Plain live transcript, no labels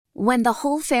When the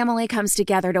whole family comes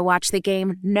together to watch the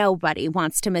game, nobody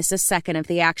wants to miss a second of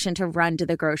the action to run to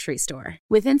the grocery store.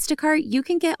 With Instacart, you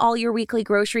can get all your weekly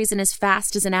groceries in as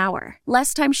fast as an hour.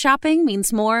 Less time shopping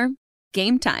means more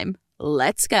game time.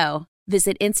 Let's go.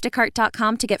 Visit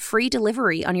instacart.com to get free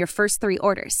delivery on your first 3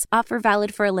 orders. Offer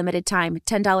valid for a limited time.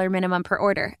 $10 minimum per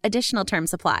order. Additional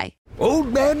terms apply.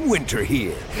 Old Man Winter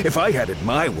here. If I had it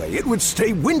my way, it would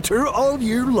stay winter all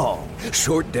year long.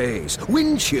 Short days,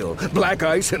 wind chill, black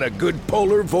ice, and a good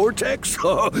polar vortex.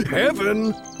 Oh,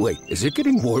 heaven. Wait, is it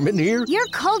getting warm in here? Your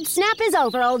cold snap is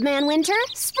over, Old Man Winter.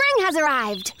 Spring has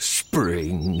arrived.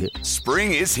 Spring.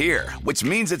 Spring is here, which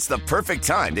means it's the perfect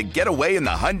time to get away in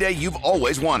the Hyundai you've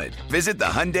always wanted. Visit the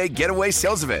Hyundai Getaway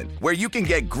Sales Event, where you can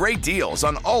get great deals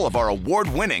on all of our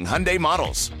award-winning Hyundai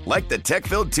models, like the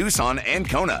tech-filled Tucson and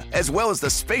Kona, as well as the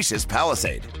spacious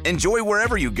Palisade. Enjoy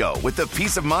wherever you go with the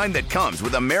peace of mind that comes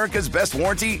with America's best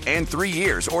warranty and 3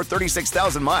 years or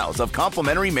 36,000 miles of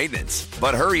complimentary maintenance.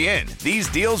 But hurry in, these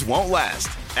deals won't last.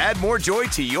 Add more joy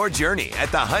to your journey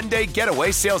at the Hyundai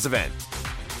Getaway Sales Event.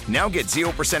 Now get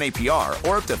 0% APR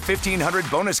or up to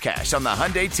 $1,500 bonus cash on the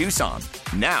Hyundai Tucson.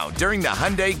 Now, during the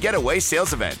Hyundai Getaway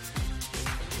Sales Event.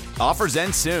 Offers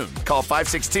end soon. Call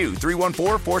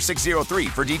 562-314-4603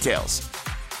 for details.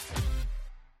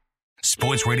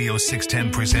 Sports Radio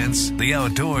 610 presents The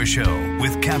Outdoor Show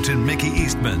with Captain Mickey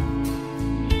Eastman.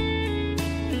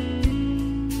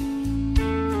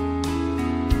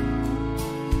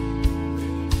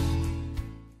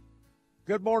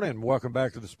 Good morning. Welcome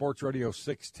back to the Sports Radio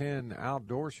 610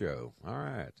 Outdoor Show. All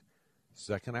right.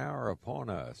 Second hour upon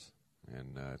us.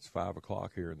 And it's 5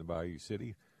 o'clock here in the Bayou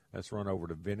City. Let's run over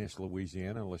to Venice,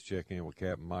 Louisiana, and let's check in with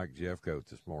Captain Mike Jeffcoat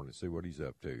this morning, see what he's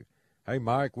up to. Hey,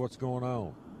 Mike, what's going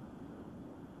on?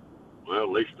 Well, at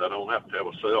least I don't have to have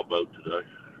a sailboat today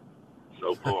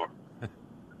so far.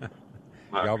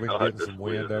 Y'all been getting some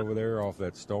wind over there off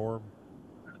that storm?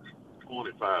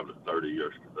 25 to 30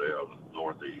 yesterday out of the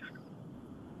northeast.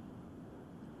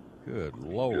 Good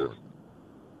Lord.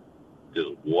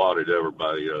 Just wadded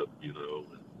everybody up, you know.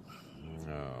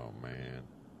 Oh, man.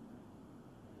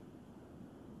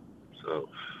 So,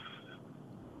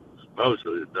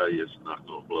 supposedly today it's not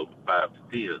going to blow 5 to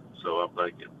 10. So I'm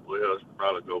thinking, well, it's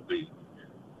probably going to be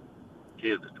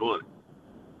 10 to 20.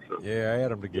 So, yeah,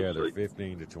 add them together,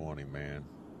 15 to 20, man.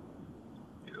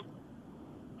 Yeah.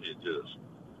 It just,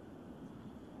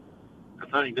 I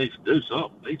think he needs to do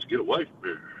something. He needs to get away from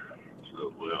here.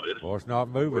 So, well, it's not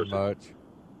moving much.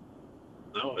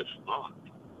 No, it's not.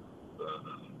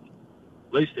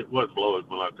 At least it wasn't blowing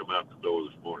when I come out the door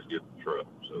this morning to get the truck.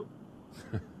 So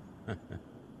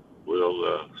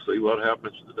we'll see what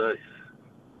happens today.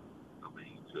 I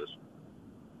mean, just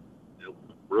it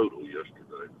was brutal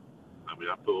yesterday. I mean,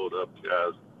 I pulled up,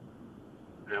 guys,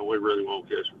 and we really won't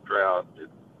catch some trout.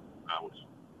 I was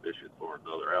fishing for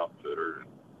another outfitter and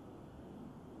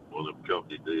one of them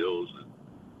company deals, and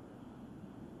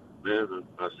man,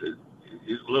 I said,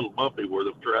 he's a little bumpy where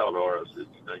the trout are. I said,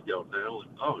 you think y'all down?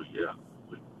 And, oh, yeah,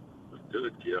 we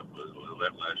could, yeah. Well,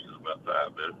 that lasted about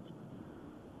 5 minutes.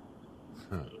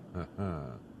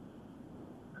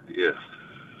 Yeah.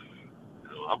 You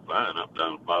know, I'm fine. I'm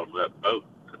down at the bottom of that boat.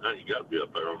 And now you got to be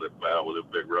up there on that bow with them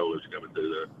big rollers coming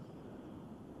through there.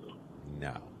 So,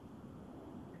 no.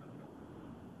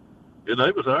 And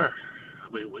they was there. I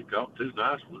mean, we caught 2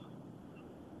 nice ones.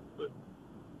 But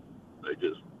they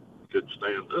just couldn't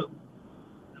stand up.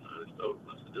 And I just told them,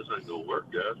 I said, this ain't going to work,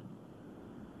 guys.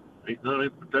 Ain't none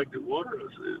in protected water. I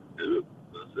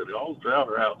said, all the trout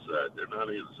are outside. They're not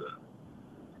inside.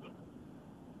 So,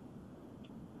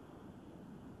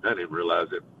 I didn't realize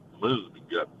that moon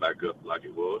got back up like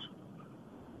it was.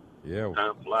 Yeah,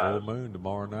 time flies. Full moon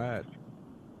tomorrow night.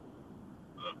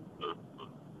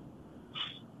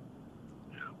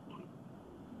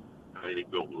 I ain't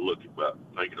even going to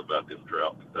thinking about them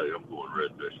trout today. I'm going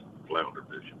red fishing, flounder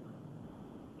fishing.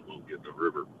 We'll get the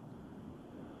river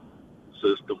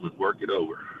system and work it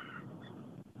over.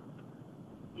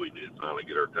 We did finally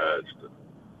get our tides to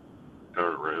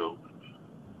turn around.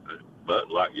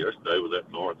 But like yesterday with that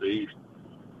northeast,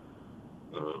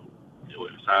 it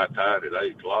was high tide at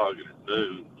 8 o'clock, and at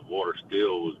noon, the water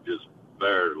still was just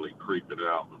barely creeping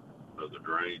out of the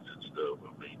drains and stuff.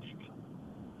 I mean,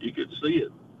 you could see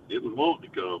it. It was wanting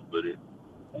to come, but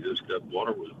that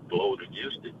water was blowing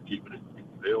against it, keeping it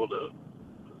held up.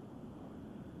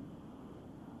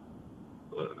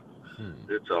 But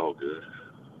it's all good.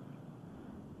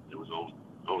 It was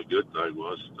only good thing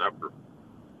was snapper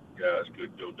guys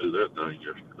couldn't go do their thing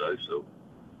yesterday, so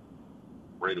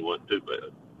rain wasn't too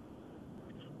bad.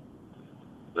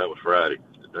 That was Friday.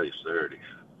 Today's Saturday.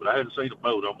 But I hadn't seen a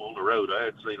boat. I'm on the road. I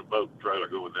hadn't seen a boat and trailer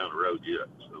going down the road yet.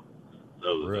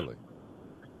 So really?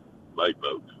 Bay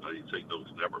boats. I ain't seen those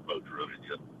never boats running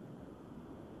yet.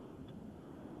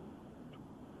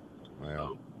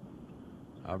 Well,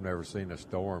 I've never seen a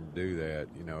storm do that.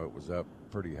 You know, it was up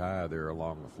pretty high there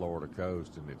along the Florida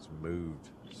coast, and it's moved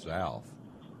south.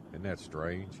 Isn't that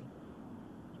strange?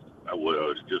 Well,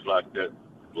 it's just like that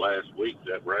last week,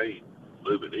 that rain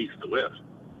moving east to west.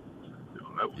 You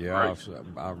know, that was crazy.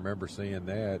 I remember seeing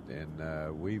that,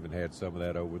 and we even had some of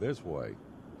that over this way.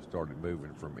 Started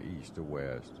moving from east to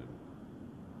west. And,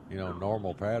 you know,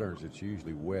 normal patterns, it's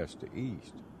usually west to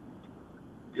east.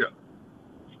 Yeah.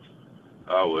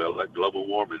 Oh, well, that global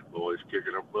warming, boy, is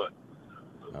kicking our butt.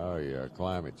 Oh, yeah,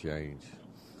 climate change.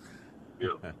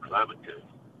 Yeah, climate change.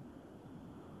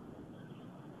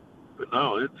 But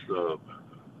no, it's,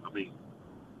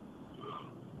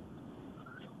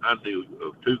 I knew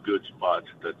of two good spots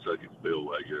at that second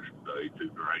spillway yesterday, two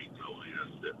drains on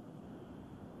in that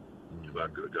if I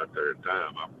could have got there in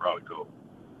time, I probably caught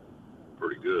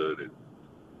pretty good. And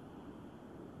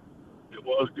it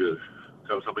was good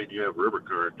because, you have river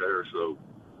current there, so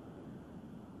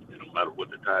no matter what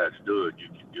the tide's doing, you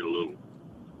can get a little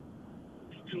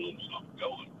something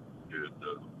going. And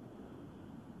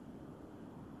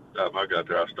time I got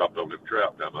there, I stopped on the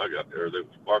trout. Time I got there, there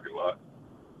was a parking lot.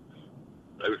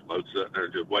 They was both sitting there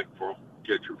just waiting for them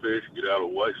to catch your fish and get out of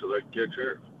the way so they can catch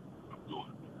theirs. I'm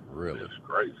going, really? It's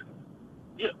crazy.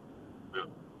 Yeah.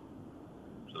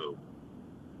 So,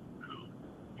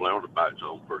 flounder bites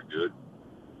on pretty good.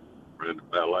 Brandon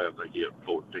Ballet, I think he had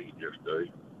 14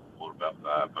 yesterday. On about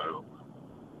 5 pounds.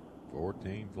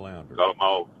 14 flounder. Caught them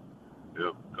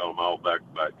all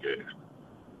back-to-back cast.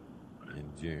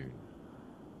 In June.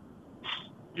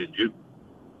 In June.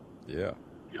 Yeah.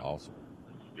 Awesome.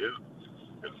 Yeah.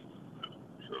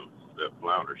 So that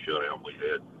flounder shutdown we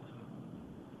had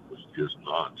was just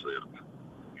nonsense.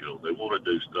 You know, they want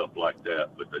to do stuff like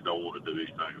that, but they don't want to do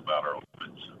anything about our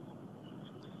limits.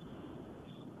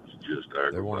 It's just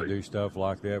aggravating. They want to do stuff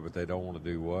like that, but they don't want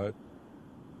to do what?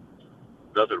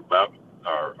 Nothing about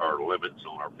our limits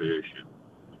on our fishing.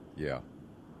 Yeah.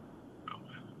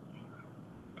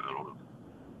 I don't know.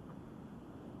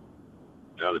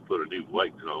 Now they put a new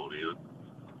wake zone in.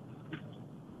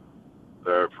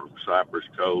 There from Cypress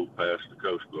Cove past the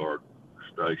Coast Guard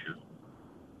station,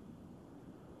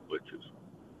 which is,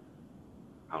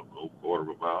 I don't know, quarter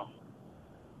of a mile.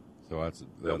 So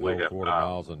that whole quarter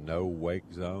mile's a no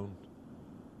wake zone?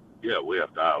 Yeah, we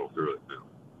have to idle through it now.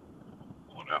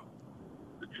 Going out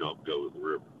the jump go to the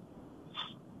river.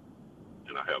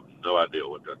 And I have no idea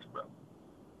what that's about.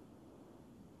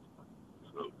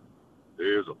 So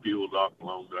there's a fuel dock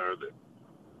along there that,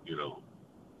 you know,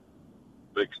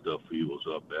 big stuff fuels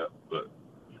up at, but,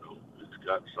 you know, it's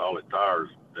got solid tires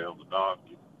down the dock.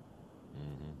 And,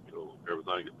 you know,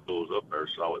 everything that pulls up there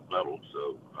is solid metal,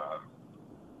 so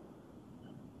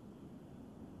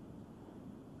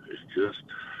it's just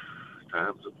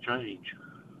times of change.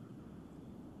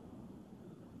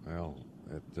 Well,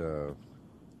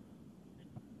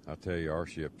 I'll tell you, our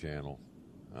ship channel,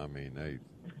 I mean,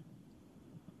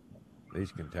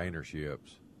 these container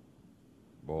ships,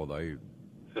 boy,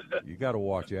 you got to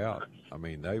watch out. I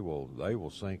mean, they will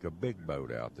sink a big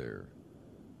boat out there.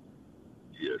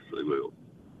 Yes, they will.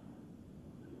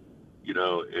 You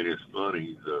know, and it's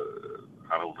funny,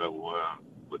 I don't know why,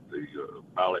 but the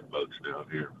pilot boats down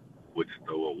here, which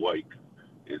throw a wake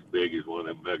as big as one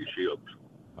of them mega ships.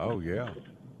 Oh, yeah.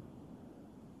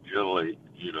 Generally,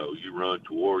 you know, you run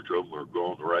towards them or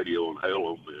go on the radio and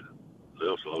hail them, and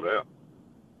they'll slow down.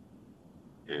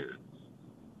 And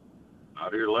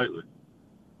out here lately,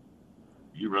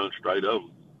 you run straight at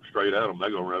them,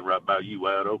 they're gonna run right by you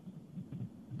wide open.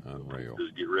 Unreal.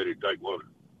 Just get ready to take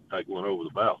one over the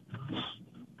bow.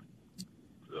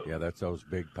 So, yeah, that's those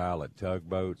big pilot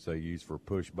tugboats they use for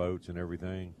push boats and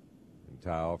everything, and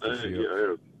tie off the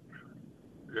ships.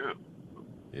 Yeah.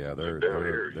 Yeah, they're bad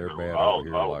over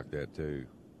here like that too.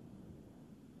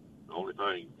 The only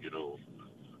thing, you know,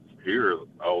 here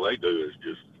all they do is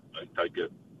just they take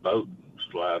that boat and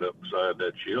slide up beside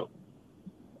that ship,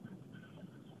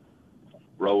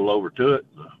 roll over to it,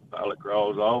 and the pilot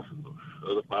crawls off, and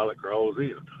the other pilot crawls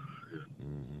in.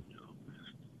 And, you know,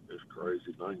 it's a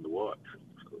crazy thing to watch.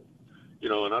 So, you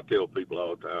know, and I tell people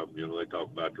all the time, you know, they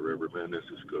talk about the river, man, this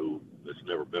is cool. It's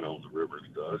never been on the river and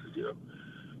stuff. I said, yeah.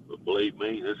 But believe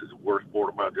me, this is the worst part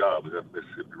of my job is that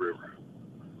Mississippi River.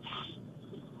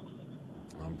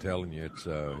 I'm telling you,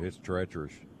 it's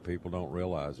treacherous. People don't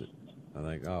realize it. I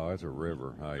think, oh, that's a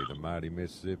river. Hey, the mighty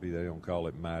Mississippi, they don't call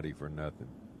it mighty for nothing.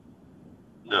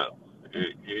 No.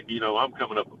 And, you know, I'm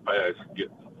coming up a pass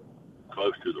getting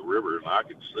close to the river, and I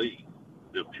can see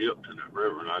them chips in that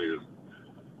river, and I just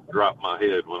drop my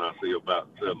head when I see about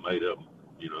 7, 8 of them,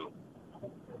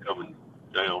 coming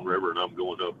down river, and I'm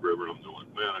going up river, and I'm going,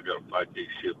 man, I got to fight these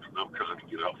ships, and I'm trying to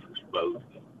get off this boat,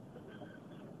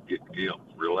 get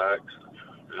relaxed,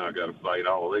 and I got to fight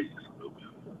all these.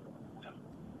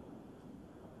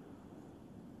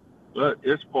 But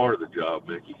it's part of the job,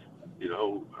 Mickey.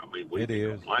 We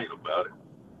can complain about it.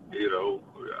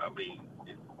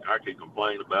 I can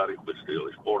complain about it, but still,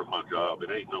 it's part of my job. It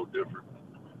ain't no different.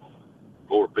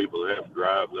 For people that have to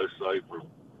drive, let's say, from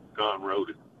Conroe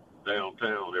to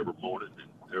downtown every morning and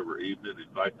every evening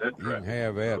and fight that traffic. You can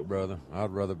have that, brother.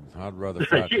 I'd rather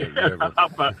fight that river.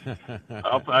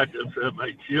 I'll fight them 7,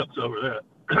 8 ships over that.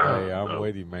 Hey, I'm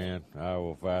with you, man. I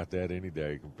will fight that any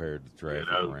day compared to traffic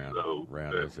around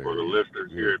this area. For the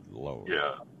listeners here, Lord.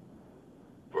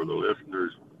 for the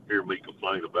listeners, hear me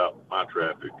complain about my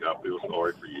traffic. I feel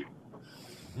sorry for you.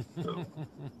 So.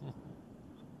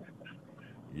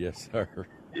 Yes, sir.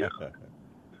 Yeah,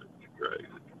 it's crazy.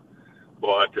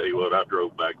 Boy, I tell you what, I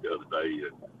drove back the other day,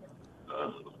 and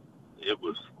it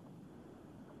was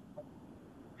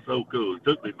so cool. It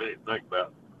took me a minute to think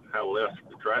about how less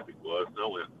the traffic was. And I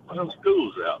went, well,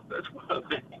 school's out. That's why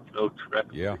there ain't no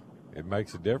traffic. Yeah, it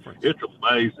makes a difference. It's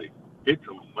amazing. It's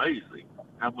amazing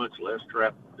how much less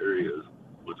traffic there is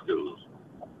with schools.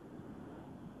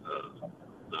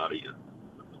 Not in.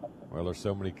 Well, there's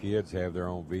so many kids have their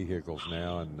own vehicles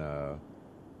now, and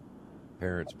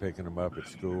parents picking them up at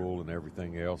school and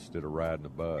everything else instead of riding the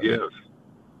bus. Yes.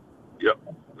 Yep,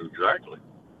 exactly.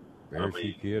 Very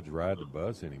few kids ride the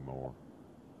bus anymore.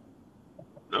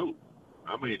 No.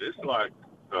 It's like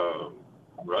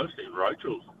Rusty and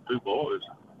Rachel's 2 boys.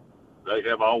 They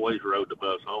have always rode the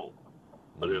bus home.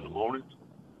 But in the mornings,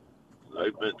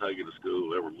 they've been taking to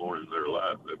school every morning in their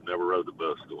life. They've never rode the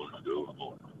bus going to school in the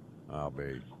morning. I'll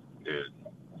be.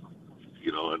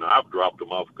 And I've dropped them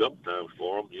off a couple times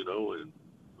for them, and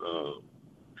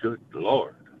good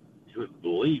Lord, you wouldn't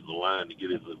believe the line to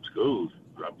get into them schools,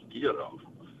 drop the kid off.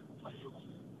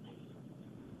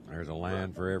 There's a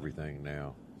line for everything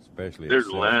now, especially there's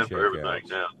a line for everything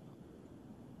now.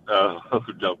 Man,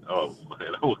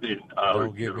 I went in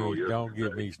Don't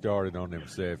get me started on them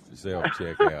self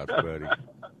checkouts, buddy.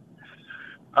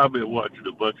 I've been watching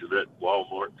a bunch of that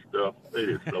Walmart stuff. It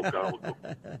is so comical.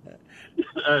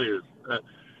 That is.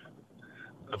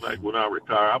 I think when I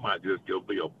retire, I might just go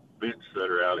be a bench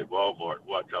setter out at Walmart and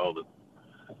watch all the.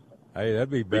 Hey, that'd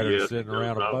be better than sitting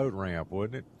around a boat ramp,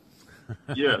 wouldn't it?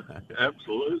 Yeah,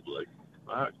 absolutely.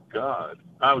 My God.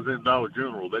 I was in Dollar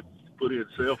General. They put in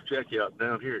self-checkout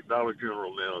down here at Dollar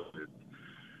General now.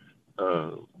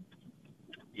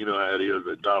 You know how it is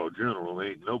at Dollar General.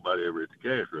 Ain't nobody ever at the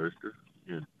cash register.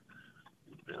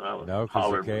 No,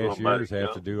 because the cashiers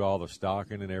have to do all the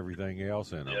stocking and everything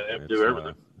else in them. Yeah, they have to do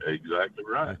everything. Exactly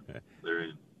right. They're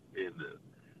in the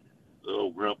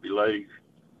little grumpy lady.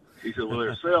 She said, well,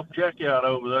 there's self-checkout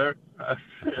over there. I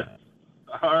said,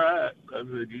 all right. I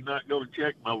said, you're not going to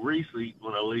check my receipt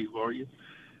when I leave, are you?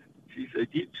 She said,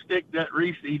 you can stick that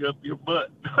receipt up your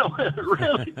butt. I went,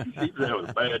 really? She was having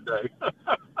a bad day.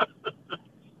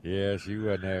 Yeah, she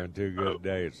wasn't having too good a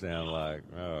day, it sounded like.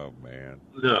 Oh, man.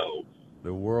 No.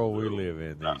 The world we live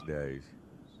in these days.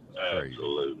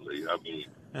 Absolutely. I mean,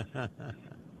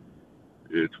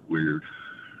 it's weird.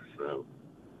 So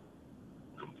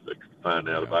I'm fixing to find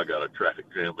out if I got a traffic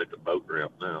jam at the boat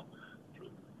ramp now.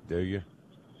 Do you?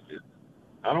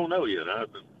 I don't know yet.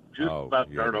 I've been just about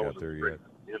to turn over into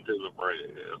the marina.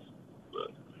 Yeah.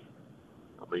 But,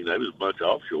 I mean, there was a bunch of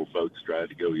offshore boats trying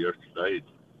to go yesterday.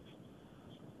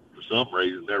 For some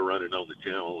reason, they're running on the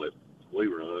channel that we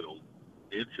run on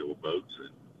inshore boats,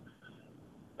 and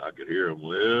I could hear them.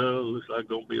 Well, looks like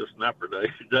going to be a snapper day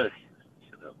today.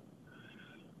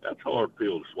 That's a hard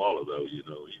pill to swallow, though. You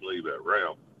leave that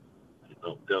ramp. You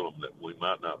don't tell them that we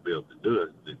might not be able to do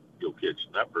it. Then go catch a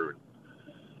snapper and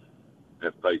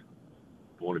have to pay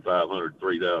 $2,500,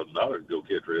 $3,000 to go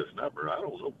catch a red snapper. I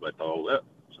don't know about all that.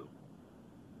 So.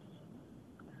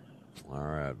 All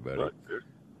right, buddy.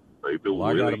 Well,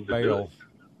 I got a bail.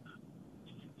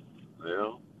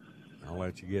 Yeah. I'll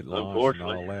let you get launched and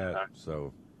all that.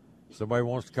 So, somebody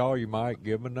wants to call you, Mike,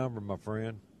 give them a number, my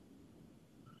friend.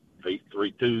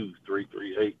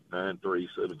 832-338-9376.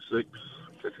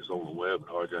 Catch us on the web at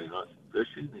RJ Hunt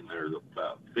Fishing, and there's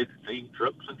about 15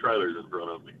 trucks and trailers in front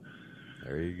of me.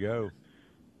 There you go.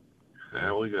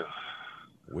 There we go.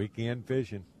 Weekend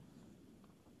fishing.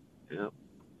 Yep,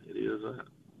 it is that,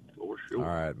 for sure. All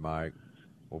right, Mike.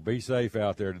 Well, be safe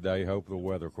out there today. Hope the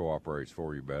weather cooperates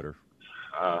for you better.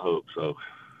 I hope so.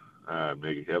 All right,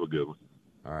 Mickey. Have a good one.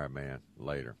 All right, man.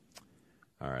 Later.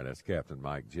 All right, that's Captain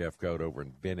Mike Jeffcoat over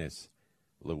in Venice,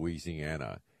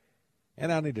 Louisiana.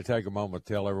 And I need to take a moment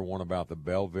to tell everyone about the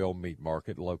Belleville Meat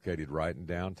Market located right in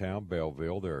downtown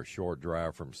Belleville. They're a short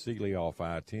drive from Sealy off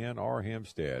I-10 or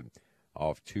Hempstead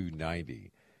off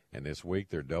 290. And this week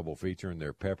they're double featuring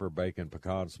their pepper bacon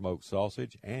pecan smoked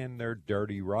sausage and their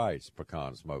dirty rice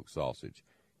pecan smoked sausage.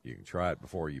 You can try it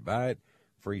before you buy it.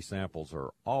 Free samples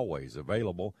are always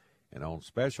available. And on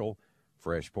special,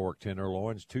 fresh pork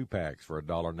tenderloins, 2 packs for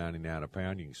 $1.99 a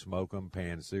pound. You can smoke them,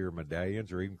 pan-sear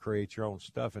medallions, or even create your own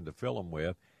stuffing to fill them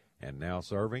with. And now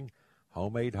serving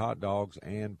homemade hot dogs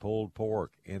and pulled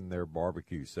pork in their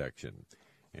barbecue section.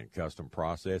 And custom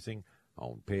processing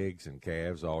on pigs and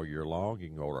calves all year long. You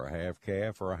can order a half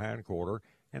calf or a hind quarter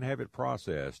and have it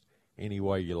processed any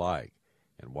way you like.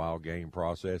 And Wild Game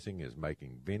Processing is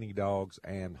making Vinny dogs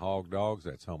and hog dogs.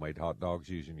 That's homemade hot dogs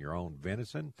using your own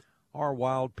venison or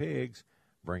wild pigs.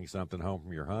 Bring something home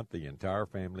from your hunt the entire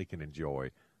family can enjoy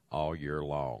all year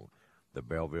long. The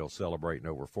Belleville celebrating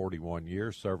over 41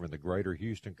 years serving the greater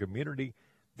Houston community.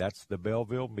 That's the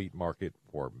Belleville Meat Market,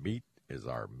 where meat is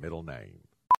our middle name.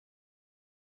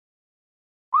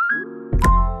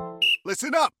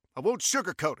 Listen up. I won't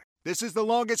sugarcoat it. This is the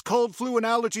longest cold, flu, and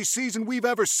allergy season we've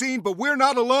ever seen, but we're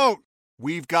not alone.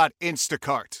 We've got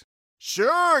Instacart.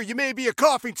 Sure, you may be a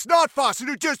coughing snot faucet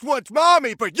who just wants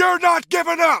mommy, but you're not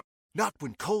giving up. Not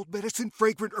when cold medicine,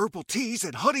 fragrant herbal teas,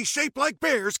 and honey shaped like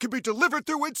bears can be delivered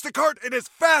through Instacart in as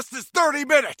fast as 30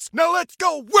 minutes. Now let's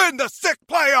go win the sick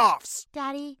playoffs.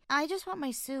 Daddy, I just want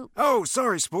my soup. Oh,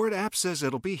 sorry, Sport. App says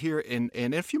it'll be here in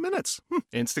a few minutes.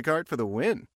 Instacart for the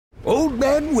win. Old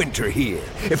Man Winter here.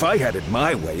 If I had it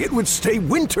my way, it would stay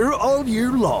winter all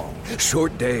year long.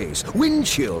 Short days, wind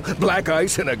chill, black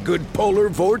ice, and a good polar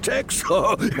vortex.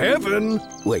 Oh, heaven.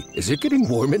 Wait, is it getting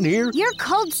warm in here? Your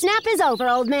cold snap is over,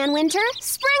 Old Man Winter.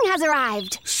 Spring has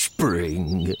arrived.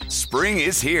 Spring. Spring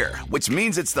is here, which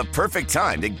means it's the perfect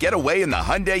time to get away in the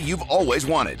Hyundai you've always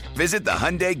wanted. Visit the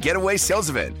Hyundai Getaway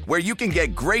Sales Event, where you can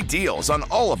get great deals on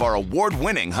all of our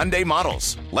award-winning Hyundai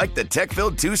models, like the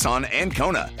tech-filled Tucson and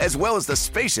Kona, as well as the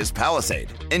spacious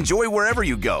Palisade. Enjoy wherever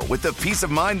you go with the peace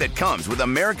of mind that comes with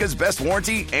America's best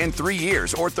warranty and 3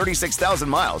 years or 36,000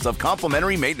 miles of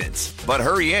complimentary maintenance. But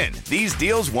hurry in, these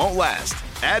deals won't last.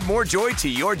 Add more joy to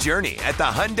your journey at the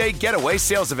Hyundai Getaway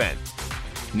Sales Event.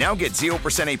 Now get 0%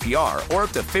 APR or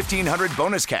up to $1,500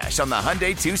 bonus cash on the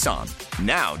Hyundai Tucson.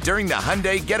 Now, during the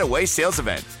Hyundai Getaway Sales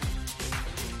Event.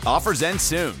 Offers end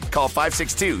soon. Call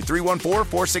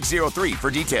 562-314-4603 for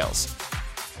details.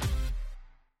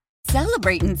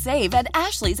 Celebrate and save at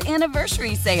Ashley's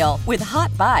Anniversary Sale. With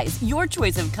Hot Buys, your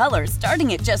choice of colors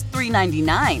starting at just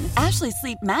 $3.99. Ashley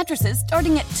Sleep mattresses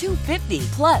starting at $2.50.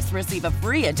 Plus, receive a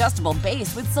free adjustable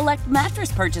base with select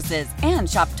mattress purchases. And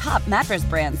shop top mattress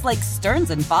brands like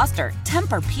Stearns & Foster,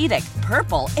 Tempur-Pedic,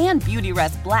 Purple, and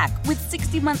Beautyrest Black with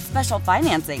 60-month special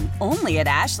financing. Only at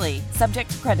Ashley.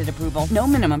 Subject to credit approval. No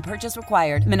minimum purchase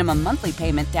required. Minimum monthly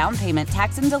payment, down payment,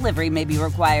 tax, and delivery may be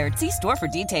required. See store for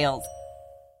details.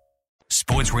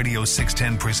 Sports Radio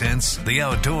 610 presents The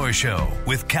Outdoor Show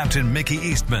with Captain Mickey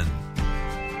Eastman.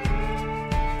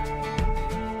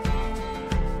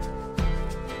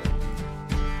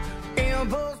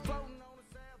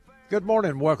 Good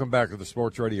morning. Welcome back to the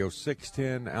Sports Radio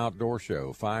 610 Outdoor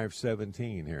Show,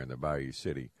 517 here in the Bayou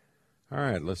City. All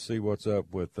right, let's see what's up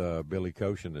with Billy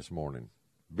Koshin this morning.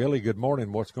 Billy, good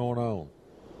morning. What's going on?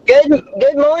 Good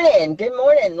morning. Good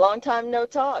morning. Long time no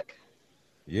talk.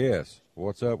 Yes.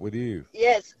 What's up with you?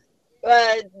 Yes.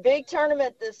 Big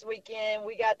tournament this weekend.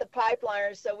 We got the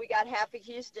Pipeliners, so we got half of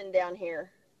Houston down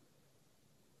here.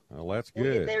 Well, that's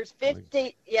good. There's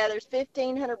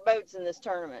 1,500 boats in this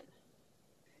tournament.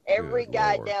 Every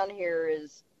guy down here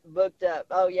is booked up.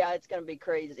 Oh, yeah, it's going to be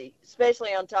crazy,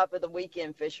 especially on top of the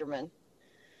weekend fishermen.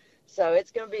 So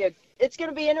it's going to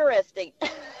be interesting.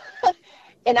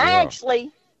 And I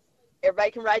actually,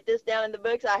 everybody can write this down in the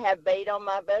books, I have bait on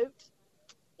my boat.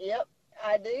 Yep,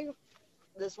 I do.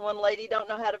 This one lady don't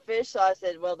know how to fish, so I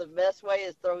said, well, the best way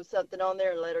is throw something on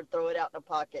there and let her throw it out in a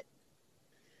pocket.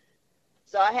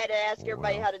 So I had to ask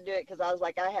everybody how to do it because I was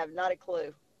like, I have not a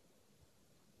clue.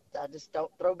 I just don't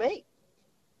throw bait.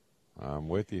 I'm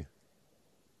with you.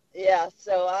 Yeah,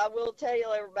 so I will tell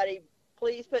you, everybody,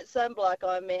 please put sunblock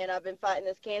on, man. I've been fighting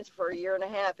this cancer for 1.5 years,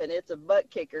 and it's a butt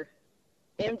kicker.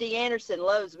 MD Anderson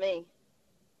loves me.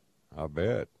 I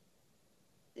bet.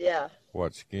 Yeah.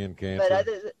 What, skin cancer? But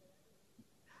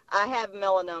I have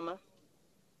melanoma.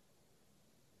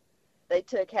 They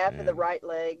took half of the right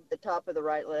leg, the top of the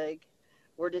right leg.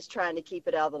 We're just trying to keep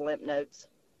it out of the lymph nodes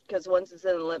because once it's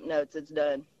in the lymph nodes, it's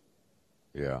done.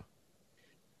 Yeah.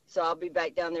 So I'll be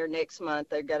back down there next month.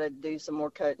 They've got to do some more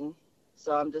cutting.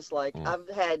 So I'm just like, I've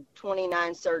had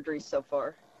 29 surgeries so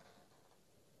far.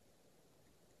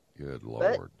 Good Lord.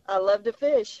 But I love to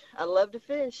fish.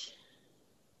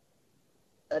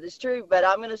 That is true. But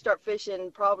I'm going to start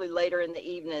fishing probably later in the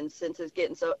evening since it's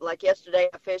getting so, like yesterday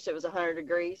I fished, it was 100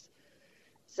 degrees.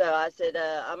 So I said,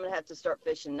 I'm going to have to start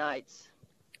fishing nights.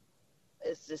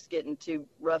 It's just getting too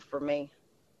rough for me.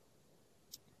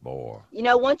 Boy. You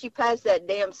know, once you pass that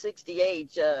damn 60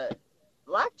 age,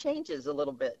 life changes a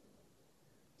little bit.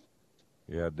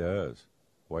 Yeah, it does.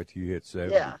 Wait till you hit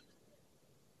 70. Yeah.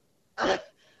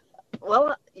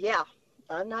 Well, yeah,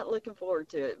 I'm not looking forward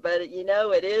to it. But, you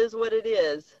know, it is what it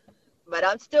is. But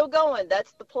I'm still going.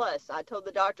 That's the plus. I told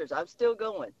the doctors, I'm still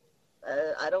going.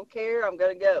 I don't care. I'm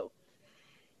going to go.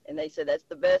 And they said, that's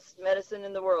the best medicine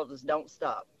in the world is don't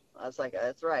stop. I was like,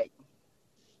 that's right.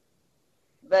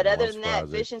 But Well, other than that,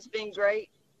 fishing's been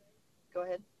great. Go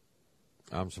ahead.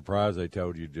 I'm surprised they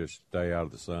told you just stay out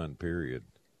of the sun, period.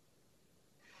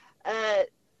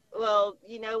 Well,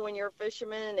 you know, when you're a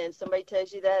fisherman and somebody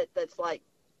tells you that, that's like,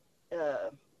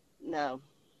 no.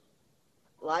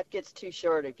 Life gets too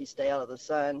short if you stay out of the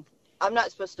sun. I'm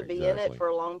not supposed to be in it for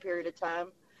a long period of time,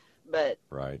 but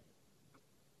right.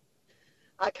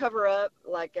 I cover up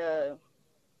like I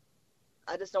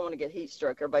just don't want to get heat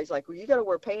stroke. Everybody's like, well, you got to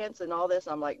wear pants and all this.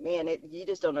 I'm like, man, you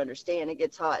just don't understand. It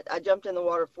gets hot. I jumped in the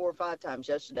water 4 or 5 times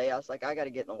yesterday. I was like, I got to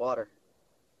get in the water.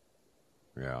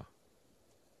 Yeah.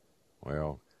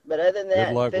 Well, but other than that,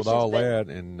 good luck with all that,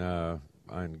 and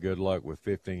good luck with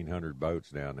 1,500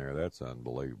 boats down there. That's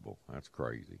unbelievable. That's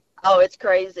crazy. Oh, it's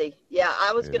crazy. Yeah,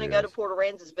 I was going to go to Port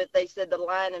Aransas, but they said the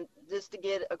line, and just to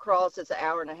get across, it's an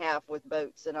hour and a half with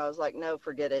boats. And I was like, no,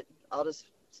 forget it. I'll just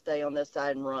stay on this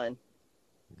side and run.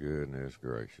 Goodness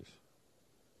gracious.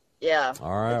 Yeah.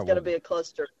 All right. It's going to be a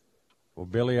cluster. Well,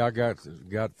 Billy, I got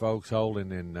folks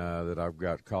holding in that I've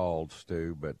got called,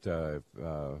 Stu, but if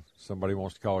somebody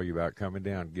wants to call you about coming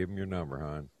down, give them your number,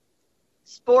 hon.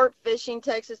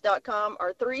 sportfishingtexas.com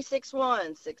or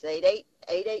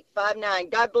 361-688-8859.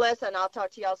 God bless, and I'll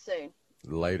talk to y'all soon.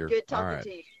 Later. Good talking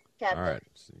to you, Captain. All right.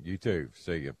 You too.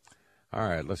 See you. All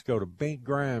right. Let's go to Bink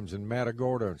Grimes in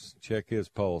Matagorda and check his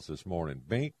pulse this morning.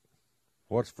 Bink,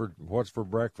 what's for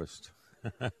breakfast?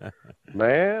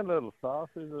 Man, little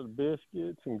sausage, little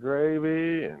biscuits and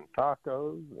gravy and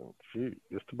tacos and shoot,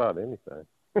 just about anything.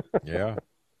 Yeah.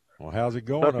 Well, how's it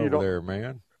going over there,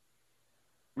 man?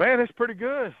 Man, it's pretty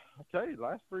good. I tell you,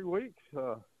 last 3 weeks,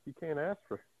 you can't ask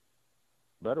for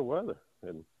better weather,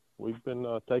 and we've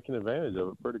been taking advantage of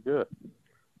it pretty good.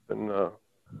 And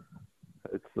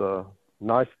it's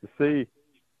nice to see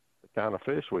the kind of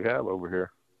fish we have over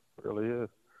here. It really is.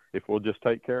 If we'll just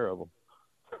take care of them.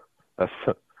 That's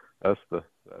the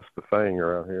thing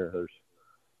around here. There's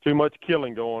too much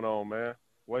killing going on, man.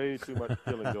 Way too much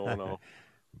killing going on.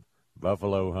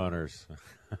 Buffalo hunters.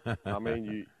 I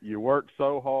mean, you work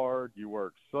so hard. You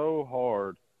work so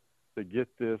hard to get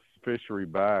this fishery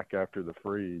back after the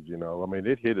freeze. You know, I mean,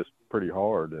 it hit us pretty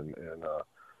hard, and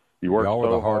you work so hard. Y'all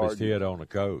were the hardest hit on the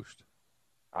coast.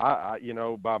 I you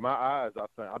know, by my eyes, I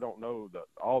think I don't know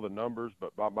all the numbers,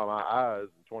 but by my eyes,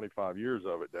 25 years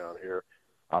of it down here,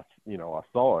 I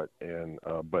saw it, and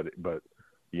but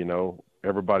you know,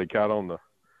 everybody got on the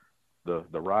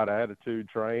right attitude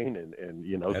train, and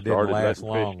you know, that started didn't last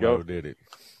letting long, fish go. though, did it?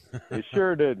 It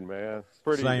sure didn't, man.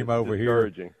 Pretty same over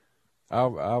discouraging.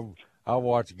 here. I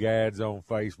watch guides on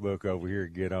Facebook over here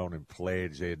get on and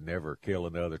pledge they'd never kill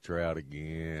another trout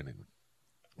again, and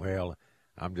well,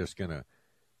 I'm just gonna.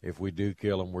 If we do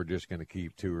kill them, we're just going to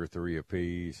keep 2 or 3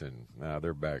 apiece, and now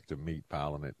they're back to meat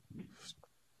piling it.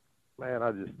 Man, I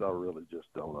really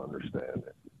just don't understand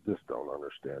it. Just don't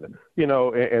understand it. You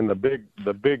know, and the big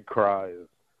cry is,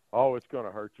 oh, it's going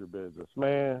to hurt your business.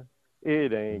 Man,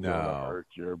 it ain't going to hurt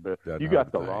your business. You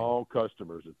got the wrong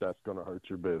customers that's going to hurt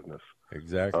your business.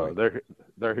 Exactly.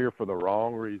 They're here for the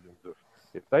wrong reasons.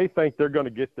 If they think they're going to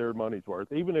get their money's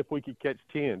worth, even if we could catch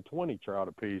 10, 20 trout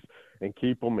apiece and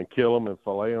keep them and kill them and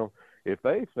fillet them, if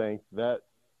they think that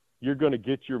you're going to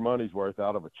get your money's worth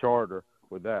out of a charter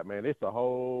with that, man, it's a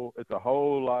whole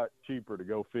lot cheaper to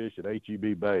go fish at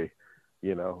HEB Bay,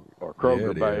 you know, or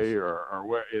Kroger Bay or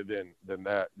where than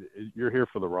that. You're here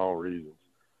for the wrong reasons.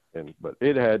 But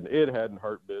it hadn't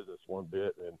hurt business one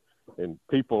bit, and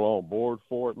people on board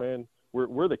for it, man.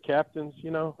 We're the captains,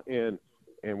 you know, and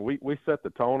we set the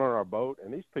tone on our boat,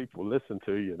 and these people listen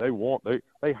to you.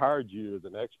 They hired you as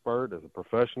an expert, as a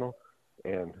professional,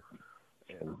 and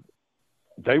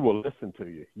they will listen to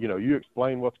you. You know, you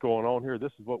explain what's going on here.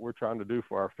 This is what we're trying to do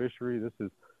for our fishery. This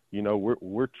is, you know,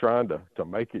 we're trying to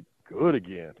make it good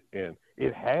again. And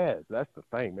it has. That's the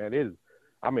thing, man. It is.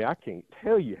 I mean, I can't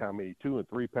tell you how many 2 and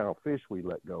 3 pound fish we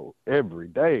let go every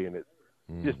day, and it's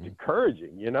just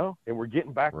encouraging, you know. And we're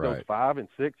getting back those 5 and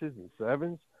 6s and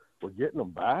 7s. We're getting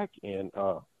them back, and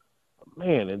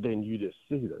man, and then you just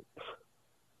see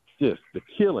the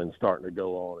killing starting to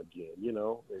go on again, you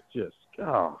know. It's just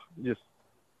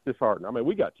disheartening. I mean,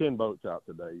 we got 10 boats out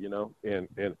today, you know, in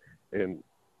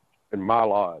my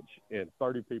lodge, and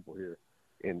 30 people here,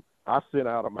 and I sent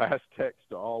out a mass text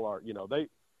to all our, you know,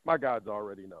 my guys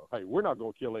already know, hey, we're not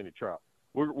going to kill any trout.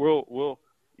 We'll,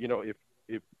 you know,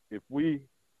 if we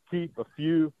keep a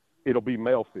few, it'll be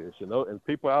male fish, and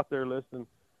people out there listening,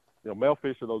 you know, male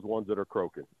fish are those ones that are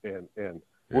croaking, and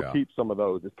we'll keep some of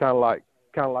those. It's kind of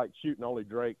like shooting only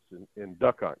drakes in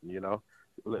duck hunting, you know.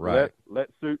 Let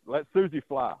Susie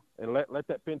fly, and let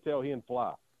that pintail hen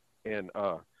fly, and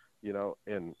you know,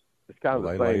 and it's kind of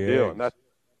the same deal, and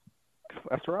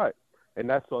that's right, and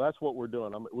that's what we're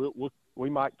doing. I mean, we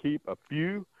might keep a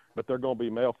few, but they're going to be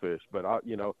male fish. But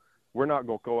you know, we're not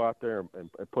going to go out there and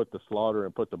put the slaughter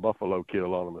and put the buffalo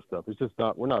kill on them and stuff. It's just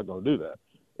not. We're not going to do that.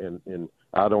 And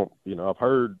I don't, you know, I've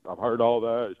heard all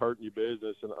that. It's hurting your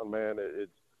business, and man,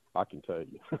 it's. I can tell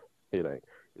you, it ain't.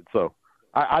 So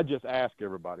I just ask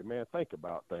everybody, man, think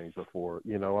about things before,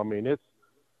 you know. I mean, it's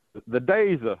the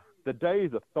days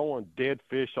of throwing dead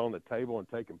fish on the table and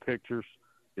taking pictures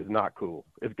is not cool.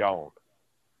 It's gone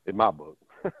in my book.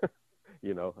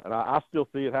 You know, and I still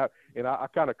see it happen, and I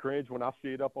kind of cringe when I see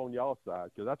it up on y'all's side,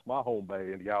 because that's my home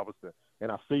bay in Galveston,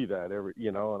 and I see that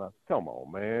you know, and come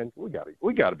on, man, we got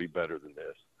to be better than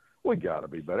this. We got to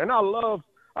be better. And I love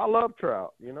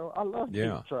trout, you know. I love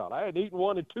eating trout. I hadn't eaten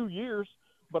one in 2 years,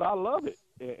 but I love it.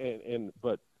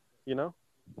 But you know,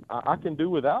 I can do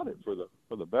without it for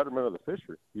the betterment of the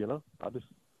fishery. You know,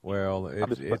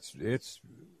 it's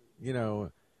you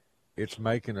know, it's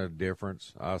making a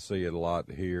difference. I see it a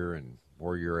lot here and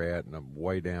where you're at, and I'm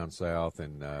way down south,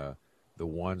 and the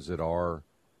ones that are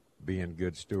being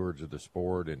good stewards of the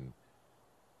sport and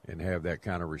have that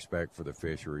kind of respect for the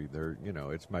fishery, they're, you know,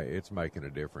 it's making a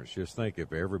difference. Just think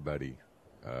if everybody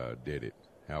did it,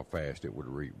 how fast it would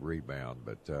rebound.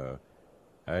 But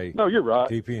hey, no, you're right.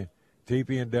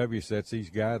 TPNW sets these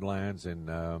guidelines,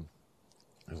 and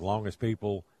as long as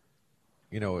people,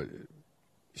 you know,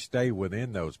 stay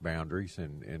within those boundaries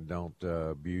and don't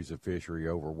abuse the fishery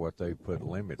over what they put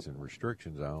limits and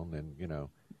restrictions on, then, you know,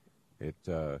 it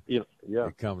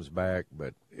comes back,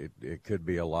 but it could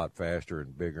be a lot faster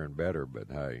and bigger and better. But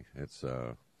hey,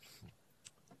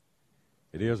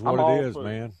 it is what it is,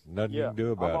 man. Nothing you can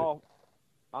do about it.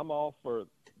 I'm all for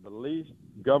the least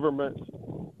government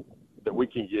that we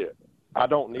can get. I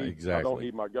don't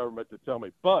need my government to tell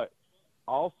me, but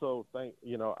I also think,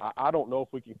 you know, I don't know if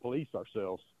we can police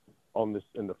ourselves on this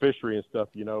in the fishery and stuff,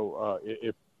 you know,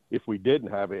 if we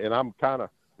didn't have it. And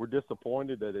we're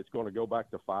disappointed that it's going to go back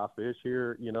to 5 fish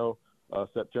here, you know,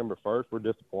 September 1st. We're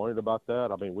disappointed about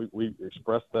that. I mean, we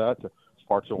expressed that to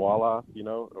Parks and Wildlife, you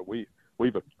know.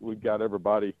 We've got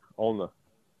everybody on the,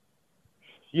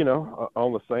 you know,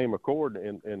 on the same accord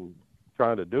and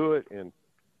trying to do it. And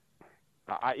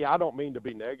I don't mean to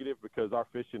be negative, because our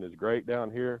fishing is great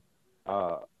down here.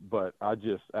 But I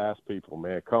just ask people,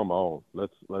 man, come on,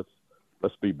 let's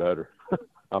be better.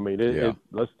 I mean,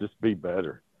 let's just be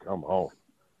better. Come on.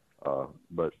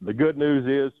 But the good news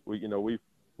is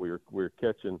we're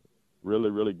catching really,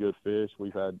 really good fish.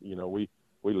 We've had, you know, we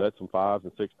let some 5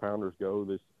 and 6 pounders go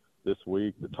this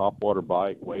week. The topwater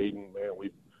bite wading, man,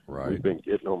 we've been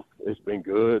getting them. It's been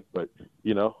good, but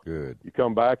you know, you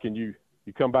come back and you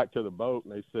come back to the boat,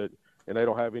 and they said, and they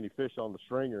don't have any fish on the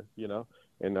stringer, you know.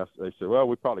 And they said, well,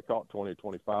 we probably caught 20 or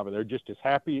 25, and they're just as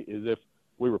happy as if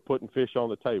we were putting fish on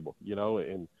the table, you know.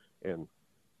 And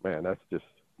man, that's just.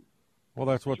 Well,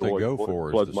 that's what they go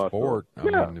for, is the sport. I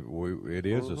mean, it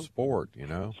is a sport, you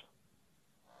know.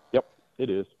 Yep, it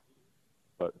is.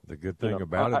 But the good thing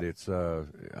about it's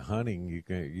hunting.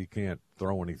 You can't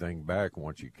throw anything back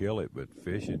once you kill it, but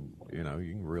fishing, you know,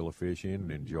 you can reel a fish in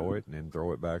and enjoy it, and then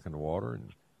throw it back in the water.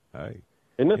 And hey,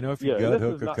 you know, if you gut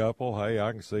hook a couple, hey,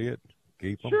 I can see it.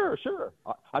 Keep them. Sure.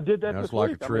 I did that. That's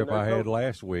like a trip I had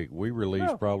last week. We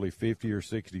released probably 50 or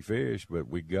 60 fish, but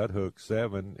we gut hooked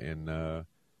 7, and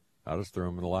I just threw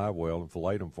them in the live well and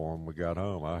filleted them for them. We got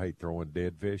home. I hate throwing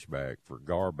dead fish back for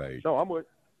garbage. No, I'm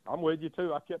with you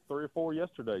too. I kept 3 or 4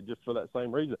 yesterday just for that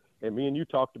same reason. And me and you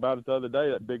talked about it the other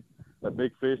day. That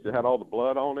big fish that had all the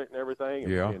blood on it and everything.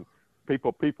 And, and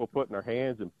people putting their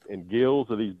hands in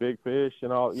gills of these big fish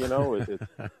and all. You know, it's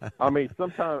I mean,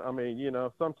 sometimes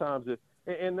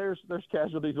and there's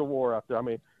casualties of war out there. I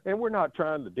mean, and we're not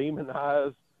trying to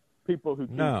demonize people who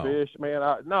keep fish, man.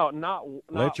 Not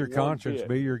let your conscience bit.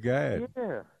 be your guide.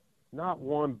 Yeah, not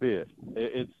one bit.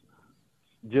 It's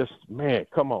just, man,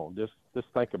 come on, just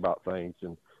think about things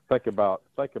and think about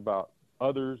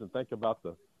others and think about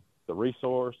the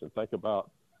resource and think about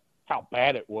how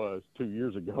bad it was 2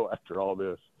 years ago after all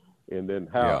this, and then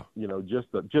how just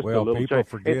a little people change.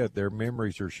 Forget their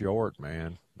memories are short,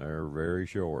 man. They're very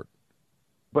short.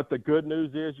 But the good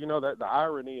news is, that the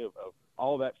irony of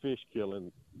all that fish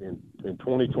killing in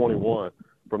 2021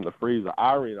 from the freeze, the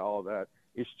irony of all that,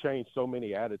 it's changed so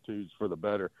many attitudes for the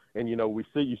better. And you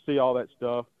see all that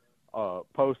stuff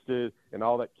posted and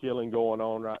all that killing going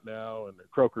on right now, and the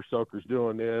croaker soakers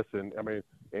doing this, and I mean,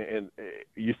 and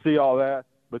you see all that,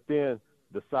 but then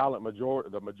the silent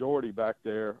majority back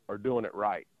there are doing it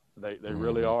right. They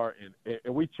really are,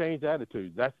 and we change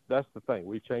attitudes. That's the thing.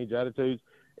 We change attitudes,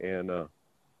 and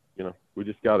we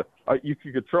just gotta. You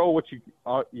can control what you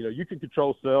can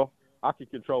control self. I can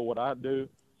control what I do.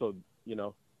 So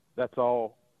that's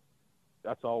all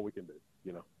we can do.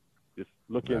 Just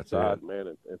look inside, man,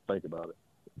 and think about it.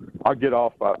 I'll get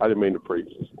off. I didn't mean to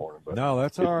preach this morning, but no,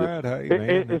 that's all right. Hey,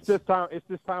 man, it's this time. It's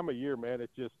this time of year, man.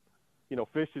 It's just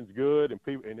fishing's good, and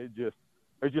people, and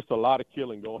there's just a lot of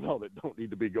killing going on that don't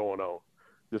need to be going on.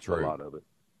 Just a lot of it.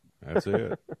 That's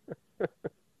it.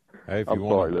 Hey, if I'm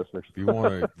sorry, listeners. If you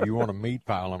want to meat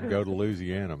pile them, go to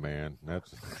Louisiana, man.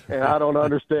 And I don't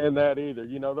understand that either.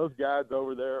 Those guys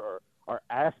over there are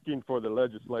asking for the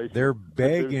legislation. They're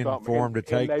begging for them to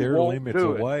take their limits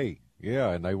away.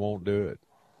 Yeah, and they won't do it.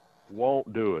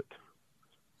 Won't do it.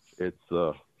 It's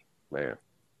man.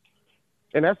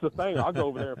 And that's the thing. I'll go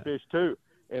over there and fish too,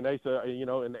 and they say,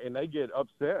 and they get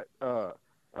upset, at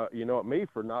me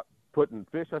for not putting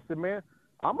fish. I said, man,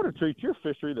 I'm going to treat your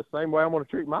fishery the same way I'm going to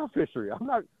treat my fishery. I'm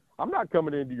not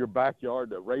coming into your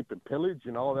backyard to rape and pillage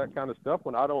and all that kind of stuff.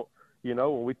 When I don't,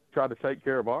 when we try to take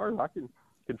care of ours, I can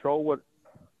control what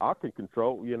I can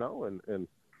control, and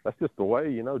that's just the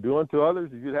way, doing to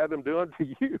others, you have them doing to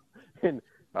you. And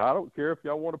I don't care if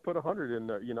y'all want to put 100 in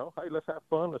there, hey, let's have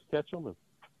fun. Let's catch them and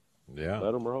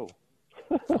let them roll.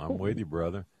 I'm with you,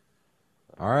 brother.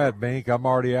 All right, Bink, I'm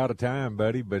already out of time,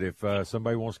 buddy, but if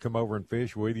somebody wants to come over and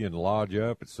fish with you and lodge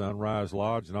up at Sunrise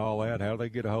Lodge and all that, how do they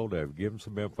get a hold of you? Give them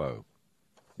some info.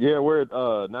 Yeah, we're at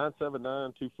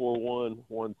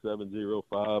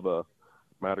 979-241-1705,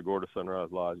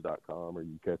 MatagordaSunriseLodge.com, or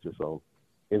you can catch us on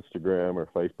Instagram or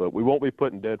Facebook. We won't be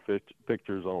putting dead fish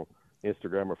pictures on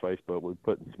Instagram or Facebook. We're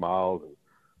putting smiles and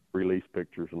release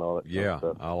pictures and all that kind of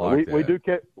stuff. I like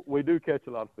that. We do catch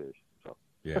a lot of fish. So.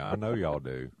 Yeah, I know y'all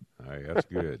do. Hey, that's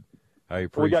good. Hey,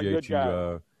 appreciate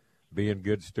you being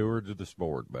good stewards of the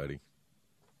sport, buddy.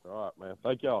 All right, man.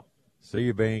 Thank y'all. See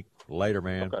you, Bink. Later,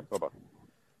 man. Okay, bye-bye.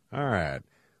 All right.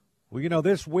 Well,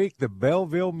 this week, the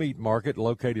Belleville Meat Market,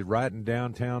 located right in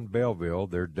downtown Belleville,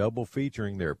 they're double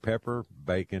featuring their pepper,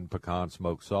 bacon, pecan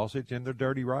smoked sausage, and their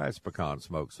dirty rice pecan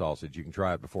smoked sausage. You can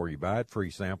try it before you buy it. Free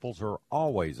samples are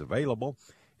always available.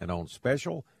 And on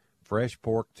special, fresh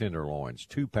pork tenderloins,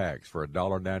 2 packs for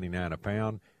 $1.99 a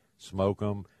pound. Smoke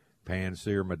them,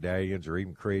 pan-sear medallions, or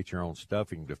even create your own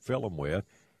stuffing to fill them with.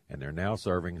 And they're now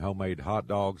serving homemade hot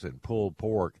dogs and pulled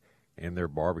pork in their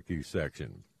barbecue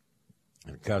section.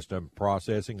 And custom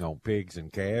processing on pigs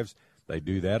and calves, they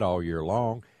do that all year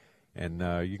long. And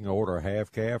you can order a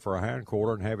half calf or a hind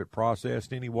quarter and have it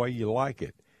processed any way you like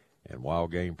it. And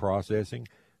wild game processing,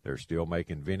 they're still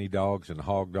making Vinny dogs and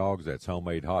hog dogs. That's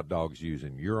homemade hot dogs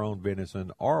using your own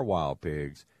venison or wild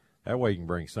pigs. That way you can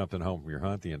bring something home from your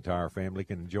hunt the entire family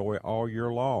can enjoy all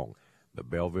year long. The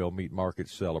Belleville Meat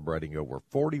Market's celebrating over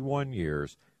 41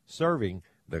 years, serving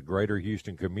the greater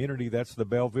Houston community. That's the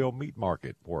Belleville Meat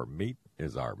Market, where meat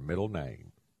is our middle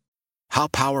name. How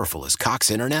powerful is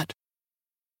Cox Internet?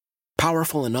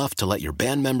 Powerful enough to let your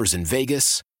band members in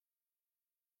Vegas,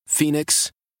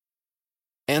 Phoenix,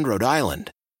 and Rhode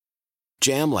Island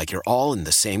jam like you're all in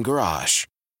the same garage.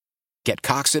 Get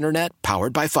Cox Internet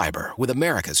powered by fiber with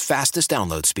America's fastest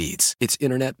download speeds. It's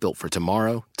internet built for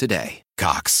tomorrow, today.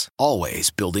 Cox, always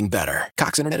building better.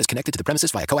 Cox Internet is connected to the premises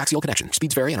via coaxial connection.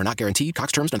 Speeds vary and are not guaranteed.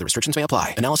 Cox terms and other restrictions may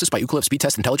apply. Analysis by Ookla Speed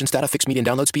Test Intelligence Data. Fixed median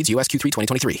download speeds. US Q3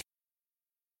 2023.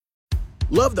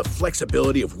 Love the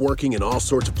flexibility of working in all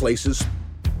sorts of places?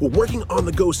 Well, working on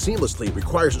the go seamlessly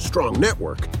requires a strong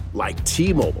network like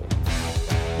T-Mobile.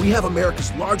 We have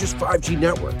America's largest 5G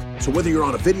network, so whether you're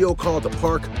on a video call at the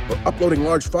park or uploading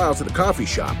large files at a coffee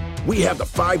shop, we have the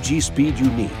 5G speed you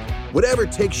need. Whatever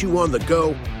takes you on the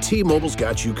go, T-Mobile's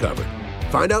got you covered.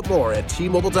 Find out more at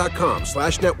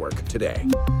T-Mobile.com/network today.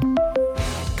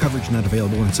 Coverage not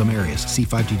available in some areas. See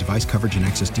 5G device coverage and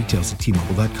access details at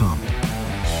T-Mobile.com.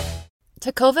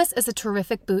 Tecovas is a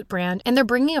terrific boot brand, and they're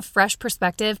bringing a fresh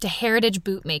perspective to heritage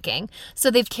boot making.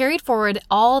 So they've carried forward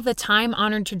all the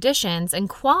time-honored traditions and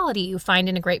quality you find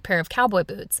in a great pair of cowboy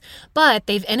boots, but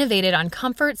they've innovated on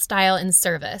comfort, style, and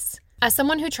service. As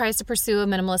someone who tries to pursue a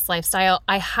minimalist lifestyle,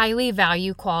 I highly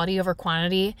value quality over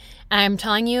quantity, and I'm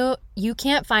telling you, you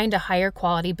can't find a higher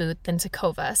quality boot than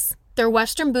Tecovas. Their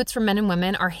Western boots for men and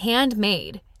women are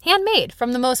handmade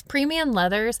from the most premium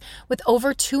leathers with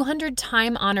over 200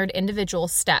 time-honored individual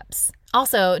steps.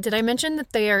 Also, did I mention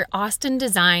that they are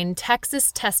Austin-designed,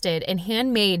 Texas-tested, and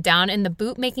handmade down in the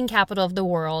boot-making capital of the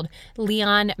world,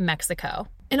 Leon, Mexico.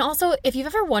 And also, if you've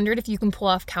ever wondered if you can pull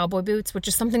off cowboy boots, which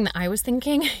is something that I was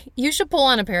thinking, you should pull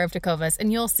on a pair of Tecovas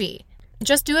and you'll see.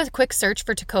 Just do a quick search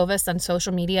for Tecovas on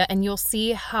social media and you'll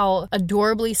see how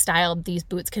adorably styled these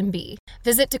boots can be.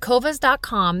 Visit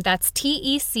tecovas.com, that's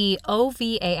TECOVAS.com,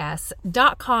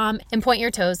 and point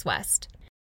your toes west.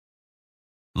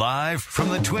 Live from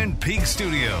the Twin Peaks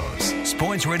studios,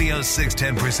 Sports Radio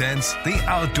 610 presents The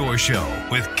Outdoor Show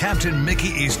with Captain Mickey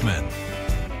Eastman.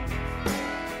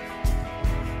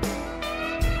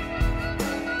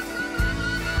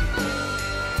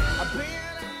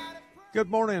 Good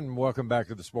morning. Welcome back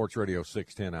to the Sports Radio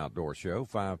 610 Outdoor Show,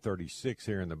 536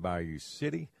 here in the Bayou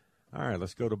City. All right,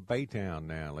 let's go to Baytown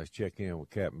now. Let's check in with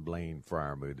Captain Blaien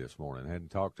Friermood this morning. Hadn't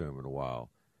talked to him in a while.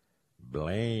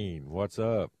 Blaine, what's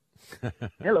up?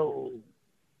 Hello,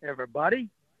 everybody.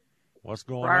 What's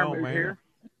going Friermood on, man? Here.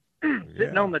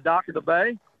 Sitting on the dock of the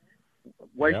bay,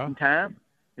 wasting time.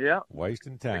 Yeah.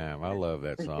 Wasting time. I love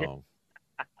that song.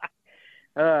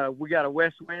 We got a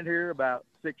west wind here about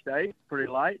 6 to 8,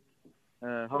 pretty light.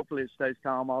 Hopefully it stays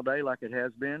calm all day like it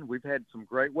has been. We've had some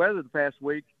great weather the past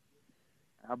week.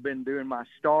 I've been doing my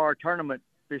star tournament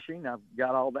fishing. I've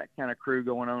got all that kind of crew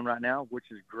going on right now, which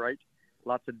is great.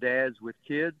 Lots of dads with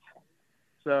kids.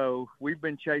 So we've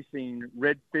been chasing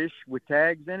redfish with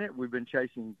tags in it. We've been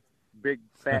chasing big,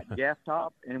 fat gaff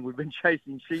top, and we've been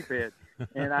chasing sheephead.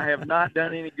 And I have not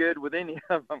done any good with any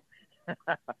of them.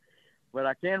 But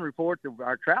I can report that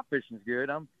our trout fishing is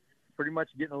good. I'm pretty much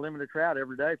getting a limited trout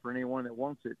every day for anyone that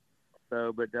wants it.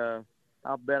 So, but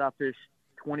I'll bet I fished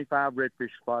 25 redfish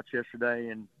spots yesterday,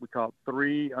 and we caught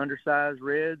 3 undersized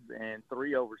reds and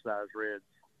 3 oversized reds.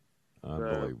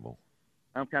 Unbelievable.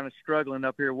 So I'm kind of struggling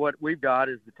up here. What we've got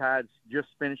is the tide's just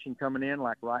finishing coming in,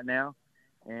 like right now,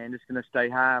 and it's going to stay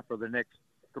high for the next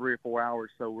 3 or 4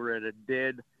 hours. So we're at a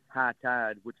dead high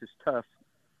tide, which is tough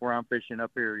where I'm fishing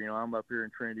up here. You know, I'm up here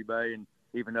in Trinity Bay and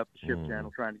even up the ship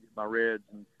channel trying to get my reds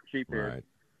and sheephead. Right.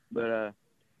 But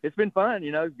it's been fun.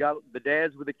 You know, got the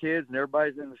dads with the kids and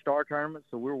everybody's in the star tournament.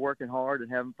 So we're working hard and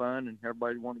having fun, and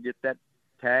everybody want to get that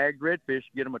tagged redfish,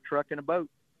 get them a truck and a boat.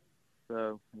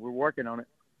 So we're working on it.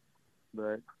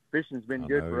 But fishing's been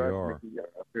good for us Mickey,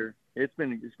 up here. It's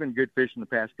been good fishing the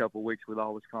past couple of weeks with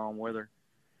all this calm weather.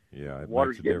 Yeah, it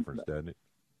Water's makes a difference, doesn't it?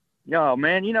 Yeah,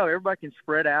 man, you know, everybody can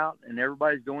spread out and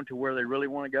everybody's going to where they really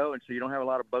want to go. And so you don't have a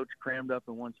lot of boats crammed up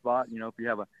in one spot. You know, if you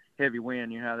have a heavy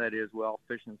wind, you know how that is. We're all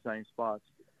fishing the same spots.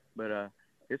 But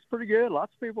it's pretty good.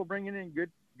 Lots of people bringing in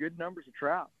good numbers of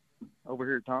trout over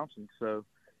here at Thompson. So,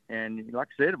 and like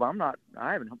I said,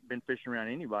 I haven't been fishing around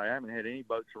anybody. I haven't had any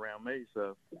boats around me.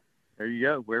 So there you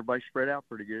go. Everybody's spread out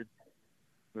pretty good.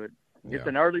 But it's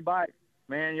an early bite.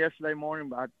 Man, yesterday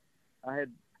morning I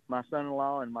had my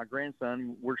son-in-law and my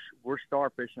grandson, we're star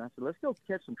fishing. I said, let's go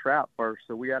catch some trout first.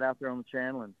 So we got out there on the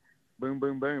channel and boom,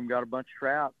 boom, boom, got a bunch of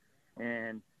trout.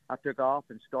 And I took off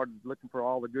and started looking for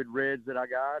all the good reds that I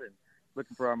got and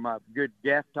looking for my good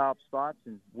gaff top spots.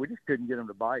 And we just couldn't get them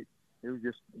to bite. It was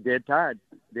just dead high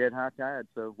tide.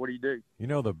 So what do? You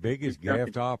know, the biggest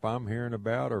gaff top I'm hearing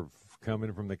about are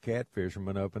coming from the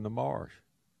catfishermen up in the marsh.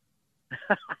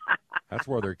 That's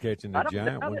where they're catching the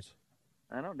giant ones.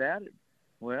 I don't doubt it.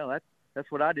 Well, that's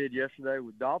what I did yesterday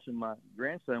with Dawson, my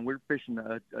grandson. We were fishing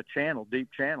a channel, deep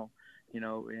channel, you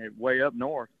know, way up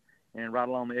north and right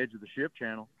along the edge of the ship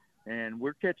channel. And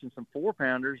we're catching some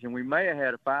 4-pounders, and we may have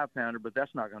had a 5-pounder, but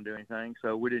that's not going to do anything.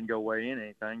 So we didn't go weigh in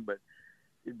anything. But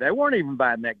they weren't even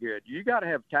biting that good. You got to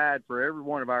have tide for every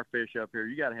one of our fish up here.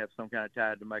 You got to have some kind of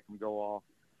tide to make them go off.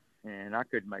 And I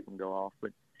couldn't make them go off,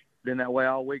 but been that way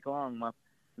all week long. And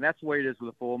that's the way it is with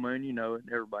a full moon. You know,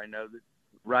 everybody knows it.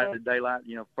 Right at the daylight,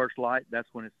 you know, first light, that's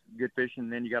when it's good fishing.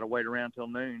 And then you got to wait around till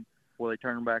noon before they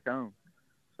turn them back on.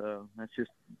 So that's just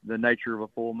the nature of a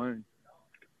full moon.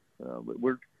 But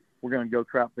we're going to go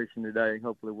trout fishing today.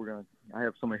 Hopefully I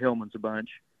have some of Hillman's a bunch.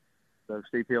 So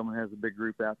Steve Hillman has a big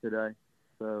group out today.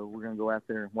 So we're going to go out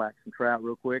there and whack some trout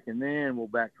real quick, and then we'll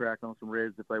backtrack on some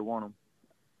reds if they want them.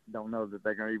 Don't know that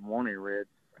they're going to even want any reds.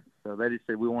 So they just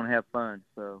said we want to have fun.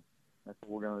 So that's what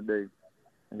we're going to do.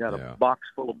 I got a box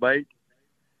full of bait,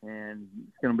 and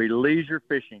it's going to be leisure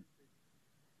fishing.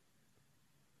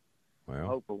 Well,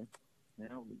 hopefully,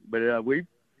 but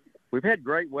we've had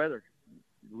great weather.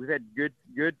 We've had good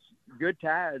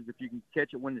tides if you can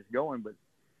catch it when it's going. But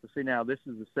let's see now, this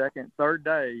is the third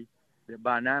day that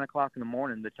by 9 o'clock in the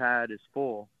morning the tide is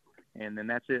full, and then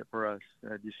that's it for us.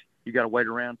 You got to wait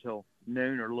around till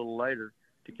noon or a little later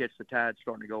to catch the tide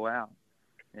starting to go out,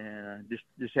 and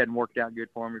just hadn't worked out good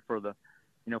for me for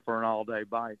an all-day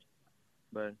bite.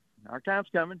 But our time's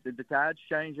coming. The tides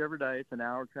change every day. It's an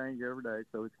hour change every day,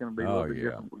 so it's going to be a little bit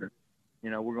different. We're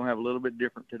going to have a little bit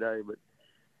different today. But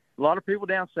a lot of people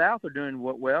down south are doing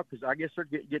well because I guess they're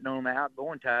getting on the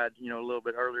outgoing tide, a little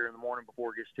bit earlier in the morning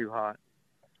before it gets too hot.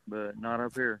 But not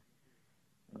up here.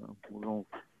 We're going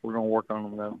to work on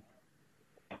them though.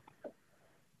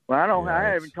 Well, I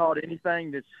haven't caught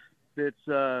anything that's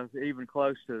even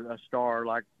close to a star.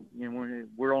 Like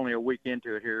we're only a week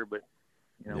into it here, but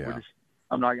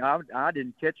I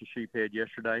didn't catch a sheephead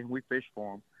yesterday. We fished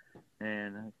for them,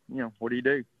 and what do you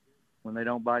do when they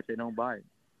don't bite? They don't bite.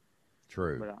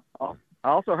 True. But I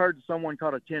also heard that someone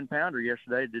caught a 10-pounder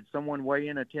yesterday. Did someone weigh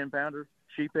in a 10-pounder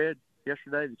sheephead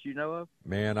yesterday that you know of?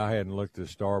 Man, I hadn't looked at the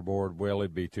starboard. Well,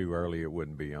 it'd be too early. It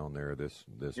wouldn't be on there this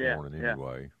morning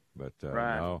anyway. But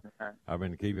no, I've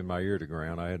been keeping my ear to the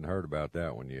ground. I hadn't heard about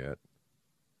that one yet.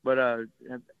 But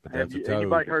have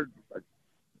anybody heard?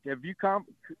 Have you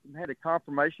had a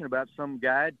confirmation about some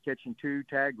guide catching 2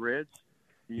 tag reds?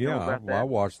 Do you know about that? I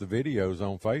watched the videos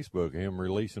on Facebook. Him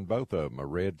releasing both of them, a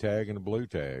red tag and a blue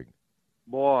tag.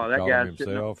 Boy, that guy's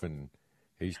himself, and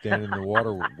he's standing in the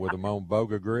water with them on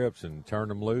boga grips and turn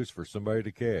them loose for somebody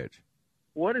to catch.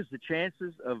 What is the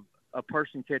chances of a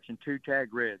person catching 2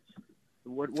 tag reds?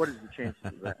 What is the chances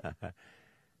of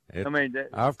that?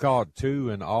 I've caught 2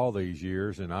 in all these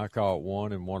years, and I caught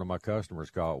 1, and one of my customers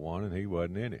caught 1, and he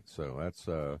wasn't in it. So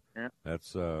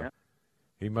that's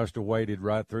he must have waded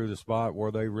right through the spot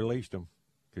where they released them,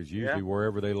 because usually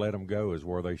wherever they let them go is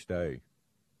where they stay.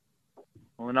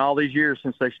 Well, in all these years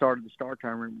since they started the Star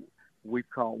Tournament, we've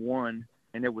caught 1,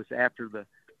 and it was after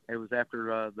it was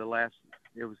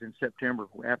in September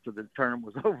after the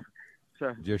tournament was over.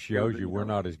 So just shows you we're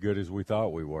not as good as we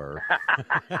thought we were.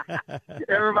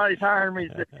 Everybody's hiring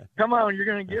me. Come on, you're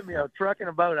going to get me a truck and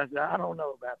a boat. I said, I don't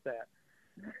know about that.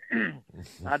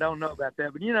 I don't know about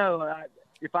that. But,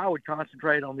 if I would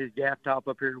concentrate on this gaff top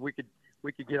up here, we could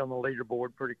get on the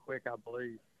leaderboard pretty quick, I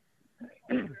believe.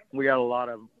 We got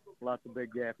lots of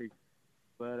big gaffies.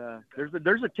 But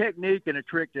there's a technique and a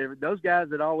trick to it. Those guys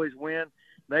that always win,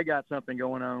 they got something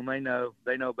going on. They know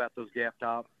about those gaff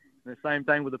tops. And the same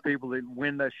thing with the people that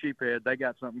win the sheephead. They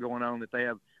got something going on that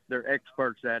they're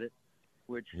experts at it.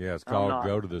 Which it's called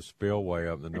go to the spillway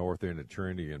up in the north end of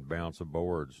Trinity and bounce the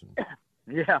boards.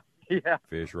 And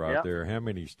fish right there. How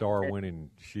many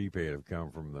star-winning sheephead have come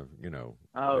from the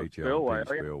HLP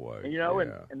spillway?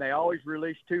 And they always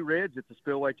release 2 reds at the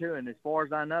spillway too. And as far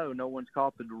as I know, no one's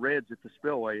caught the reds at the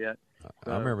spillway yet.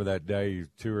 I remember that day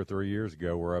 2 or 3 years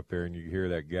ago. We're up there and you hear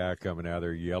that guy coming out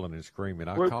there yelling and screaming,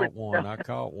 "I caught one! I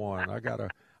caught one! I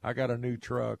got a new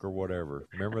truck or whatever."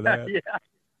 Remember that?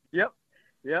 Yep.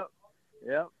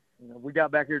 We got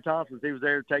back here to Thompson's. He was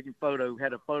there taking photos.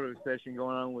 Had a photo session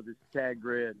going on with his tagged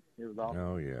red. It was awesome.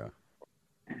 Oh yeah.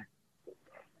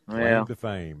 Claim to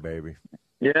fame, baby.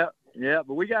 Yeah.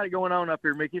 But we got it going on up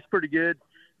here, Mickey. It's pretty good.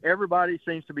 Everybody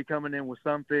seems to be coming in with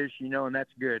some fish, and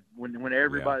that's good. When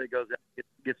everybody goes out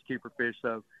gets to keep her fish,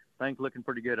 so things looking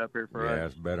pretty good up here for us. Yeah,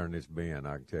 it's better than it's been.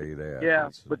 I can tell you that. Yeah,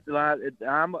 but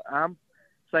I'm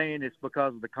saying it's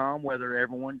because of the calm weather.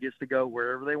 Everyone gets to go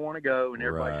wherever they want to go, and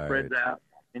everybody spreads out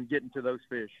and getting to those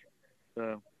fish.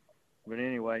 So, but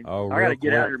anyway, I got to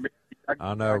get out here.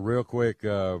 I know. Real quick,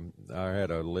 I had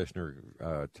a listener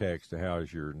text.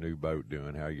 How's your new boat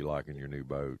doing? How you liking your new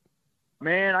boat?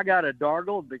 Man, I got a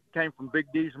Dargle that came from Big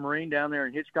D's Marine down there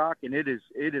in Hitchcock, and it is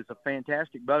a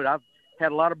fantastic boat. I've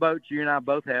had a lot of boats, you and I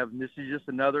both have, and this is just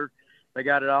another. They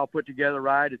got it all put together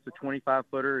right. It's a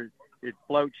 25-footer. It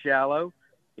floats shallow.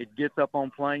 It gets up on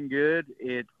plane good.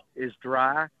 It is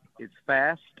dry. It's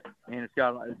fast, and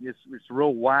it's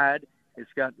real wide. It's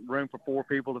got room for 4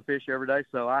 people to fish every day.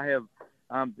 So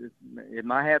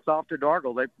my hat's off to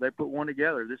Dargle. They put one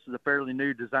together. This is a fairly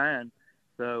new design.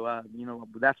 So,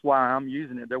 that's why I'm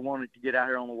using it. They're wanting to get out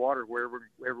here on the water where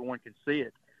everyone can see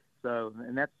it. So,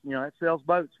 and that's, that sells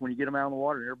boats when you get them out on the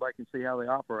water and everybody can see how they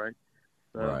operate.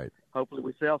 So hopefully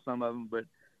we sell some of them, but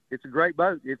it's a great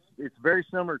boat. It's very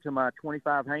similar to my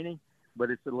 25 Haney,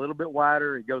 but it's a little bit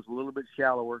wider. It goes a little bit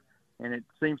shallower, and it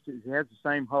has the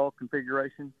same hull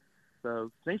configuration. So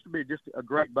it seems to be just a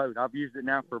great boat. I've used it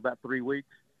now for about 3 weeks,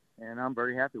 and I'm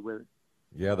very happy with it.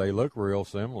 Yeah, they look real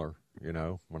similar. You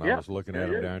know, when I was looking at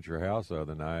them yeah. down at your house the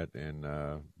other night, and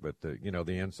but the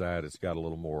inside it's got a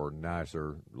little more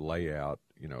nicer layout.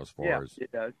 You know, as far as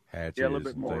it does. hatches and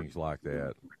things like that.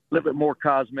 A little bit more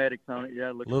cosmetics on it. Yeah,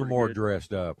 it looks a little more good.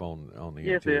 dressed up on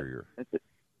the interior.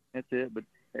 That's it. But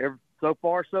so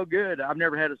far so good. I've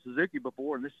never had a Suzuki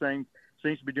before, and this thing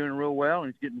seems to be doing real well,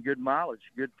 and it's getting good mileage,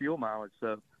 good fuel mileage.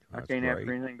 So That's I can't ask great.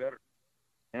 for anything better.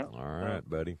 Yeah. All right,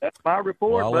 buddy. That's my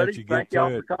report, well, I'll buddy. let you Thank get y'all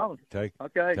to it. for calling. Take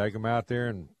them out there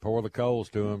and pour the coals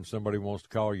to them. Somebody wants to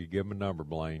call you, give them a number,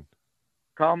 Blaine.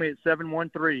 Call me at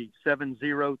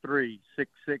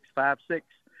 713-703-6656.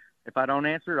 If I don't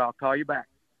answer, I'll call you back.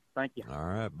 Thank you. All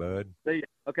right, bud. See you.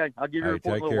 Okay, I'll give you a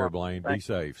report. Take care, Blaine. Thanks.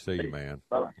 Be safe. See you, man.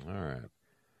 Bye-bye.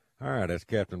 All right, that's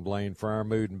Captain Blaien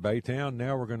Friermood in Baytown.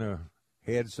 Now we're going to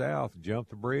head south, jump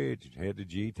the bridge, head to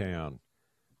G-Town,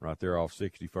 right there off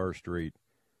 61st Street,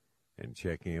 and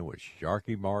check in with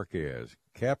Sharky Marquez.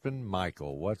 Captain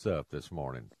Michael, what's up this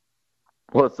morning?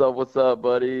 What's up,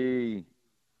 buddy?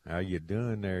 How you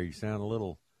doing there? You sound a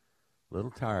little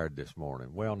tired this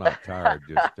morning. Well, not tired,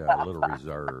 just a little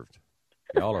reserved.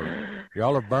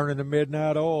 Y'all are burning the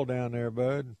midnight oil down there,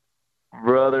 bud.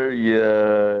 Brother,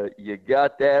 you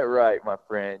got that right, my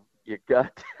friend. You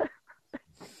got that.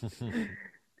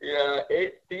 Yeah,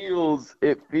 it feels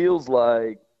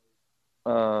like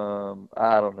I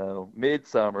don't know,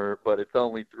 midsummer, but it's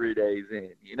only 3 days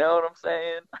in. You know what I'm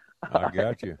saying? I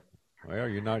got you. Well,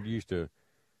 you're not used to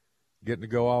getting to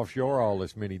go offshore all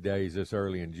this many days this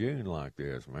early in June like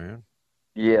this, man.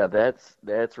 Yeah, that's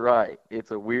right.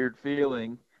 It's a weird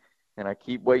feeling, and I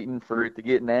keep waiting for it to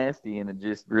get nasty, and it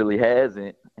just really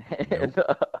hasn't. And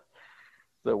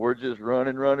so we're just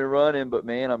running. But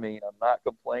man, I mean, I'm not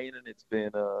complaining. It's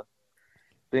been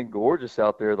gorgeous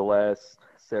out there the last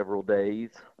several days.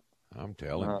 I'm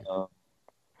telling you,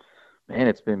 man,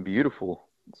 it's been beautiful.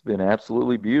 It's been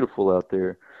absolutely beautiful out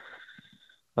there.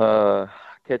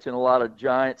 Catching a lot of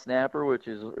giant snapper, which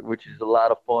is a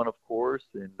lot of fun, of course,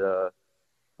 and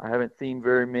I haven't seen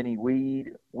very many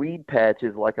weed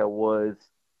patches like I was,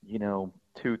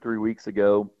 2-3 weeks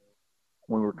ago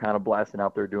when we were kind of blasting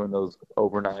out there doing those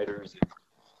overnighters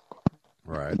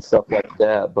and stuff like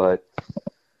that. But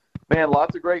man,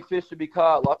 lots of great fish to be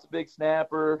caught, lots of big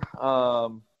snapper.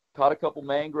 Caught a couple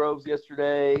mangroves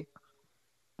yesterday,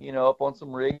 up on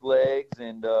some rig legs,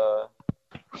 and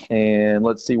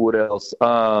let's see what else.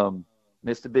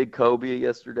 Missed a big cobia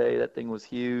yesterday. That thing was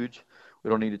huge. We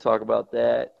don't need to talk about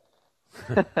that.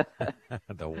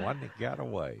 The one that got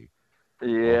away.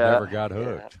 Yeah. Never got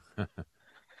hooked.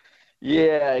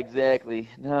 Yeah, exactly.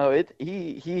 No,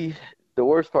 the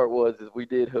worst part was we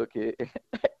did hook it.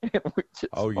 You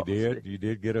did? You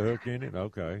did get a hook in it?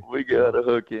 Okay. We got a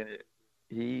hook in it.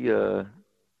 He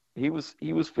was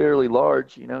fairly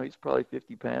large, he's probably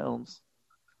 50 pounds.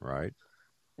 Right.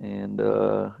 And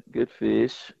good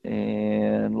fish,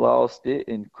 and lost it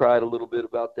and cried a little bit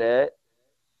about that.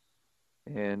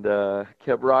 And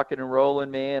kept rocking and rolling,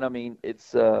 man. I mean,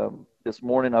 it's this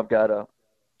morning I'm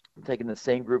taking the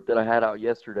same group that I had out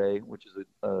yesterday, which is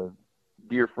a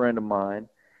dear friend of mine,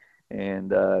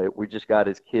 and we just got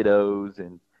his kiddos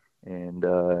and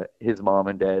his mom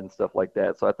and dad and stuff like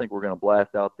that. So I think we're going to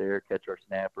blast out there, catch our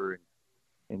snapper,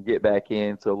 and get back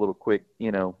in. So a little quick,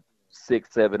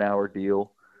 6-7 hour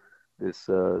deal this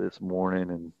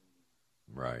morning, and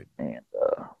right. And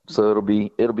so it'll be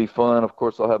fun. Of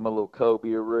course, I'll have my little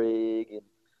cobia rig and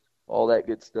all that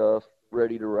good stuff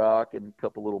ready to rock, and a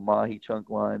couple little mahi chunk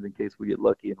lines in case we get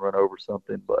lucky and run over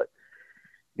something. But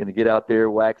gonna get out there,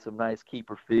 whack some nice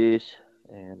keeper fish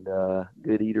and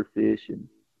good eater fish, and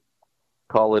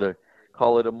call it a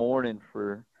morning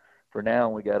for now.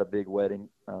 We got a big wedding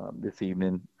this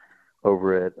evening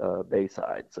over at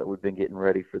Bayside, so we've been getting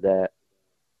ready for that,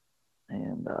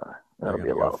 and that'll be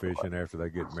a lot of fun. Fishing after they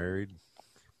get married.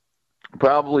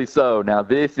 Probably so. Now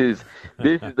this is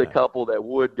the couple that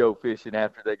would go fishing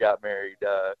after they got married.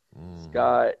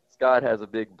 Scott has a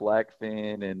big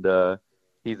blackfin, and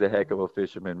he's a heck of a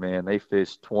fisherman, man. They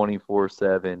fish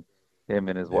 24/7, him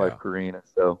and his wife Karina.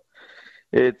 So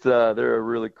it's they're a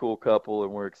really cool couple,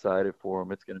 and we're excited for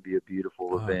them. It's going to be a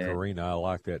beautiful event. Karina, I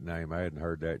like that name. I hadn't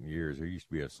heard that in years. There used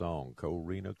to be a song,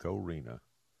 Corina.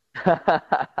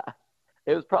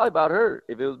 It was probably about her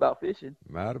if it was about fishing.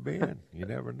 Might have been. You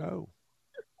never know.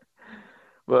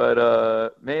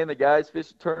 But, man, the guys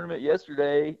fished a tournament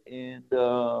yesterday, and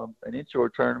an inshore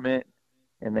tournament,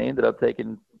 and they ended up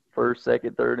taking first,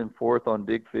 second, third, and fourth on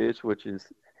big fish, which is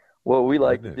what we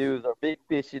like to do is our big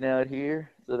fishing out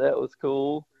here. So that was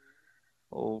cool.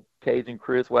 Old Cajun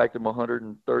Chris whacked him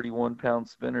 131-pound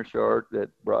spinner shark that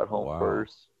brought home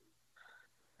first.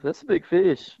 That's a big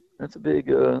fish. That's a big,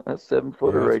 that's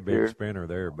 7-footer right there. That's a big spinner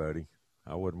there, buddy.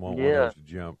 I wouldn't want one of those to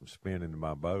jump and spin into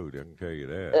my boat. I can tell you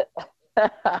that.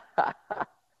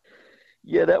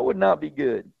 Yeah, that would not be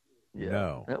good. Yeah,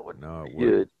 no, that would not be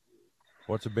good.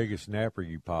 What's the biggest snapper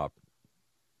you popped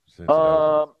since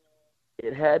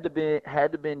it had to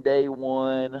been day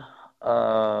one.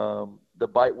 The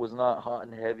bite was not hot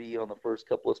and heavy on the first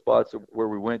couple of spots where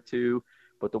we went to,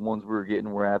 but the ones we were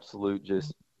getting were absolute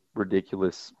just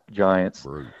ridiculous giants.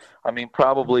 Brutes. I mean,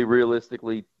 probably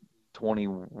realistically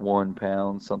 21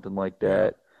 pounds, something like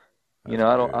that. Yeah, you know,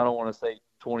 I don't want to say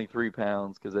 23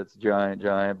 pounds because that's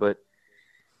giant, but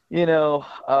you know,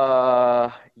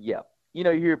 yeah. You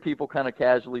know, you hear people kind of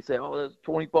casually say, "Oh, that's a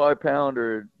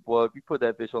 25-pounder." Well, if you put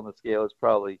that fish on the scale, it's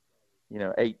probably,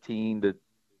 18 to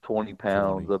 20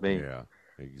 pounds. 20, I mean, yeah,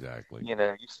 exactly.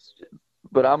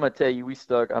 But I'm going to tell you, we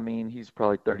stuck, I mean, he's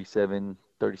probably 37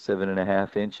 and a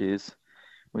half inches.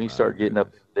 When you start getting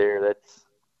up there,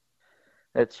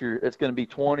 it's going to be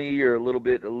 20 or a little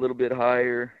bit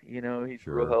higher. He's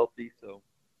real healthy. So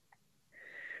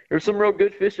there's some real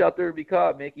good fish out there to be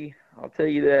caught, Mickey. I'll tell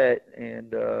you that.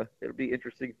 And it'll be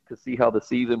interesting to see how the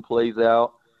season plays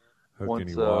out. Hooked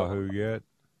any wahoo yet?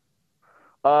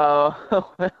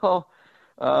 Well,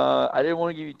 I didn't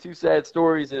want to give you two sad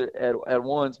stories at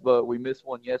once, but we missed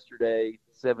one yesterday,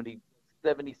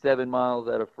 77 miles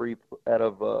out of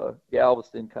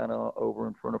Galveston, kind of over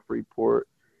in front of Freeport.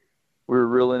 We were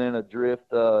reeling in a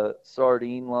drift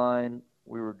sardine line.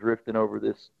 We were drifting over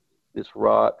this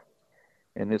rock,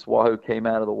 and this wahoo came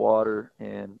out of the water,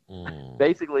 and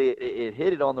basically it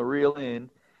hit it on the reel end,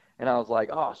 and I was like,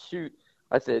 oh shoot!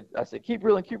 I said, keep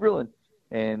reeling.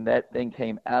 And that thing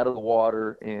came out of the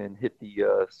water and hit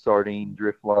the sardine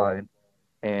drift line.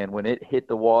 And when it hit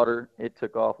the water, it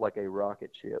took off like a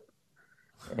rocket ship.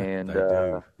 And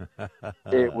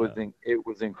it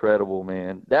was incredible,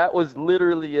 man. That was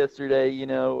literally yesterday,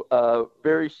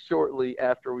 very shortly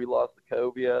after we lost the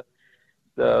cobia.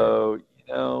 So,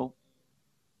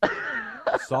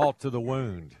 salt to the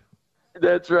wound.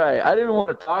 That's right. I didn't want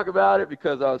to talk about it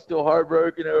because I was still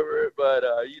heartbroken over it, but,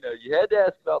 you had to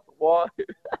ask about the water.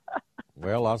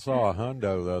 Well, I saw a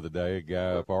hundo the other day. A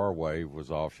guy up our way was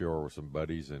offshore with some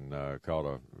buddies and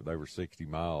they were 60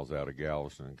 miles out of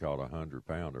Galveston and caught a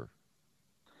 100-pounder.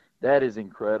 That is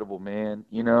incredible, man.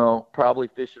 Probably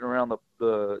fishing around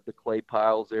the clay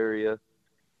piles area.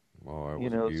 Oh,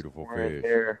 it was a beautiful fish.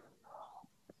 There.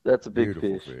 That's a big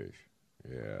beautiful fish.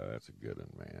 Yeah, that's a good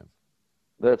one, man.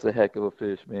 That's a heck of a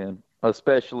fish, man.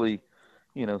 Especially,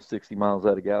 60 miles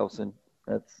out of Galveston.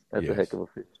 That's a heck of a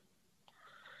fish.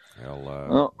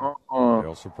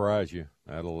 They'll surprise you.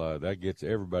 That gets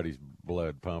everybody's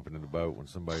blood pumping in the boat when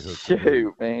somebody hooks.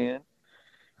 Shoot, man.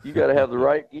 You got to have the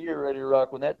right gear ready to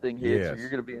rock when that thing hits, or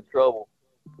you're going to be in trouble.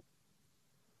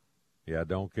 Yeah,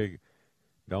 don't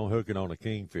hook it on a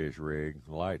kingfish rig,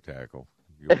 light tackle.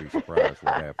 You'll be surprised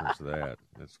what happens to that.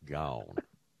 It's gone.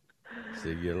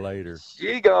 See you later.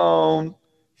 She gone.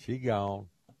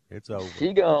 It's over.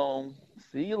 She gone.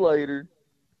 See you later.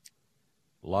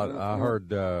 I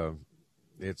heard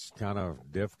it's kind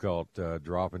of difficult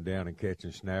dropping down and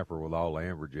catching snapper with all the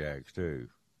amberjacks too.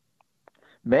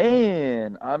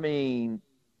 Man, I mean,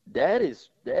 that is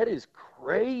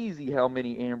crazy how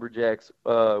many amberjacks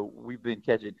we've been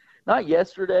catching. Not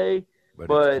yesterday,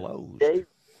 but it's closed.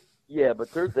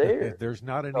 But they're there. There's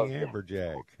not any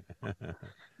amberjack.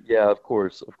 Yeah, of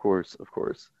course.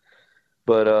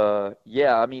 But,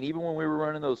 I mean, even when we were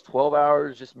running those 12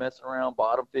 hours just messing around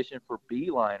bottom fishing for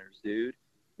beeliners, dude,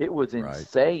 it was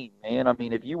insane, man. I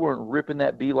mean, if you weren't ripping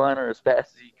that beeliner as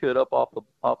fast as you could up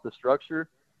off the structure,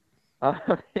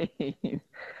 I mean,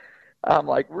 I'm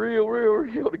like, real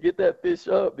to get that fish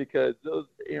up because those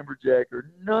amberjack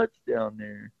are nuts down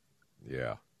there.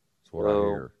 Yeah, that's what I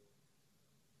hear.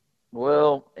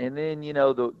 Well, and then,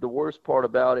 the worst part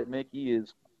about it, Mickey,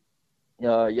 is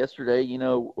yesterday,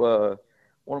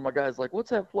 one of my guys like, what's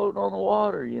that floating on the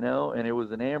water, and it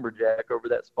was an amberjack over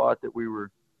that spot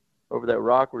over that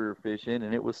rock we were fishing,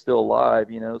 and it was still alive,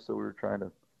 so we were trying to,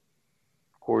 of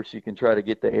course, you can try to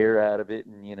get the air out of it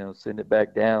and, send it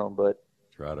back down, but.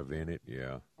 Try to vent it,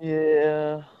 yeah.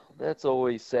 Yeah, that's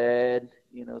always sad,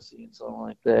 seeing something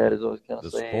like that is always kind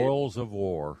of sad. The spoils of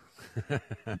war.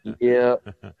 Yeah,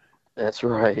 that's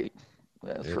right.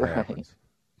 It happens.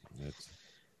 It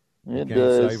can't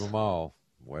does. save them all,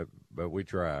 but we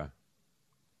try.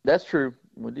 That's true.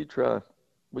 We do try.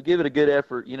 We give it a good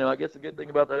effort. I guess the good thing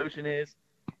about the ocean is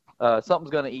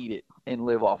something's going to eat it and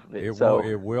live off of it.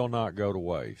 It will not go to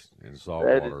waste in salt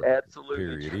water. That is absolutely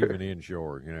period. true. Even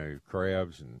inshore,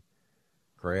 crabs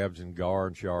and gar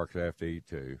and sharks have to eat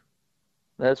too.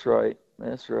 That's right.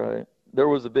 There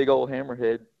was a big old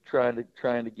hammerhead trying to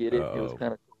get it. Uh-oh. It was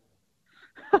kind of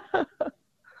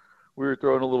we were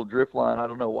throwing a little drift line. I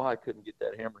don't know why I couldn't get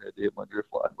that hammerhead to hit my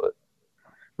drift line, but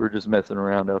we were just messing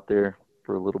around out there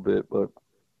for a little bit. But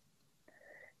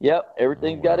yep,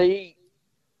 everything's got to eat.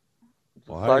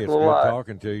 Well, hey, it's good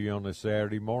talking to you on this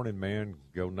Saturday morning, man.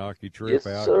 Go knock your trip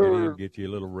out, sir. get you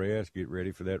a little rest, get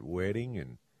ready for that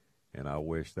wedding, and I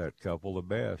wish that couple the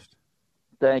best.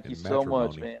 Thank you so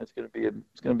much, man. It's gonna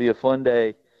be a fun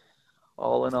day.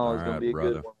 All in all, it's gonna be a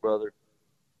good one, brother.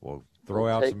 Well, throw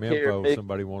out some info if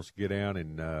somebody wants to get down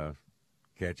and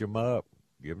catch them up.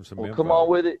 Give them some info. Come on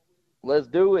with it. Let's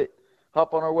do it.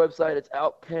 Hop on our website. It's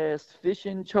Outcast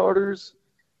Fishing Charters.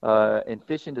 And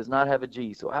fishing does not have a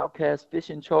G. So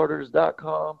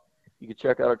outcastfishingcharters.com. You can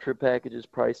check out our trip packages,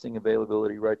 pricing,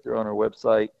 availability right there on our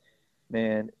website.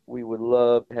 Man, we would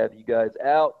love to have you guys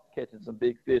out, catching some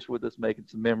big fish with us, making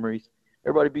some memories.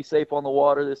 Everybody be safe on the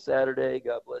water this Saturday.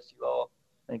 God bless you all.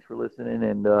 Thanks for listening,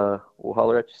 and we'll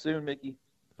holler at you soon, Mickey.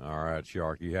 All right,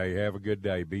 Sharky. Hey, have a good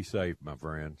day. Be safe, my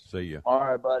friend. See you. All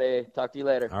right, buddy. Talk to you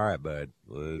later. All right, bud.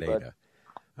 Later.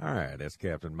 All right, that's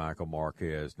Captain Michael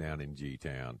Marquez down in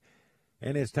G-Town.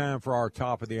 And it's time for our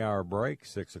top-of-the-hour break,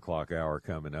 6 o'clock hour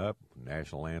coming up,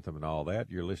 national anthem and all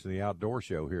that. You're listening to the Outdoor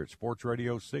Show here at Sports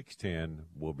Radio 610.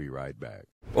 We'll be right back.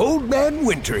 Old Man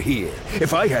Winter here.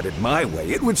 If I had it my way,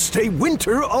 it would stay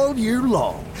winter all year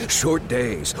long. Short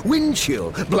days, wind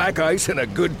chill, black ice, and a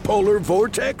good polar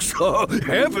vortex. Oh,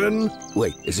 heaven.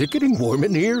 Wait, is it getting warm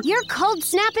in here? Your cold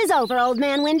snap is over, Old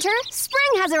Man Winter.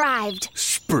 Spring has arrived.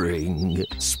 Spring.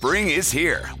 Spring is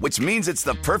here, which means it's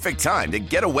the perfect time to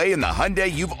get away in the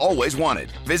Hyundai you've always wanted.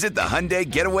 Visit the Hyundai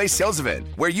Getaway Sales Event,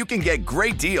 where you can get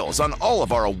great deals on all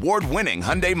of our award-winning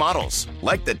Hyundai models,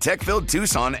 like the tech-filled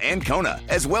Tucson and Kona,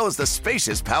 as well as the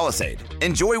spacious Palisade.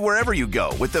 Enjoy wherever you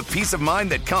go with the peace of mind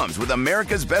that comes with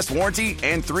America's best warranty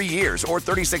and 3 years or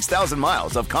 36,000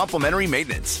 miles of complimentary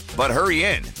maintenance. But hurry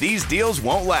in, these deals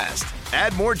won't last.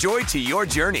 Add more joy to your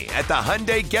journey at the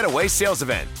Hyundai Getaway Sales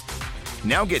Event.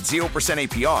 Now get 0%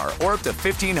 APR or up to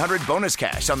 $1,500 bonus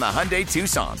cash on the Hyundai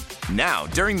Tucson. Now,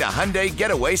 during the Hyundai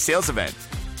Getaway Sales Event.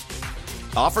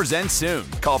 Offers end soon.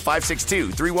 Call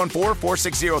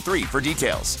 562-314-4603 for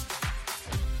details.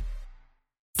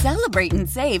 Celebrate and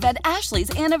save at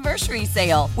Ashley's Anniversary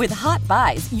Sale. With Hot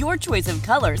Buys, your choice of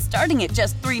colors starting at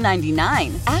just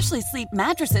 $3.99. Ashley Sleep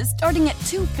mattresses starting at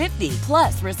 $2.50.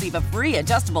 Plus, receive a free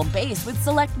adjustable base with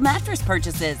select mattress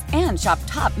purchases. And shop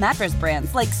top mattress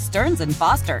brands like Stearns &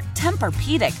 Foster,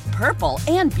 Tempur-Pedic, Purple,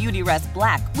 and Beautyrest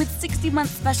Black with 60-month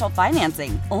special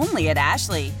financing. Only at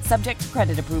Ashley. Subject to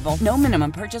credit approval. No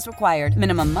minimum purchase required.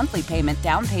 Minimum monthly payment,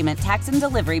 down payment, tax, and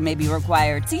delivery may be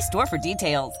required. See store for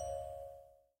details.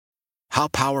 How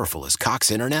powerful is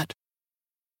Cox Internet?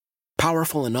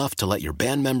 Powerful enough to let your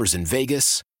band members in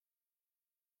Vegas,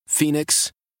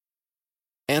 Phoenix,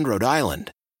 and Rhode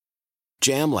Island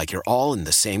jam like you're all in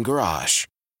the same garage.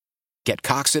 Get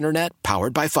Cox Internet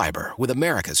powered by fiber with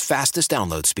America's fastest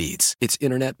download speeds. It's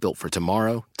internet built for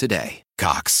tomorrow, today.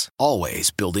 Cox, always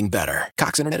building better.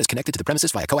 Cox Internet is connected to the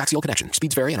premises via coaxial connection.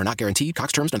 Speeds vary and are not guaranteed.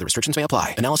 Cox terms and other restrictions may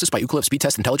apply. Analysis by Ookla of Speed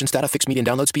Test Intelligence data. Fixed median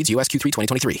download speeds. US Q3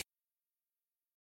 2023.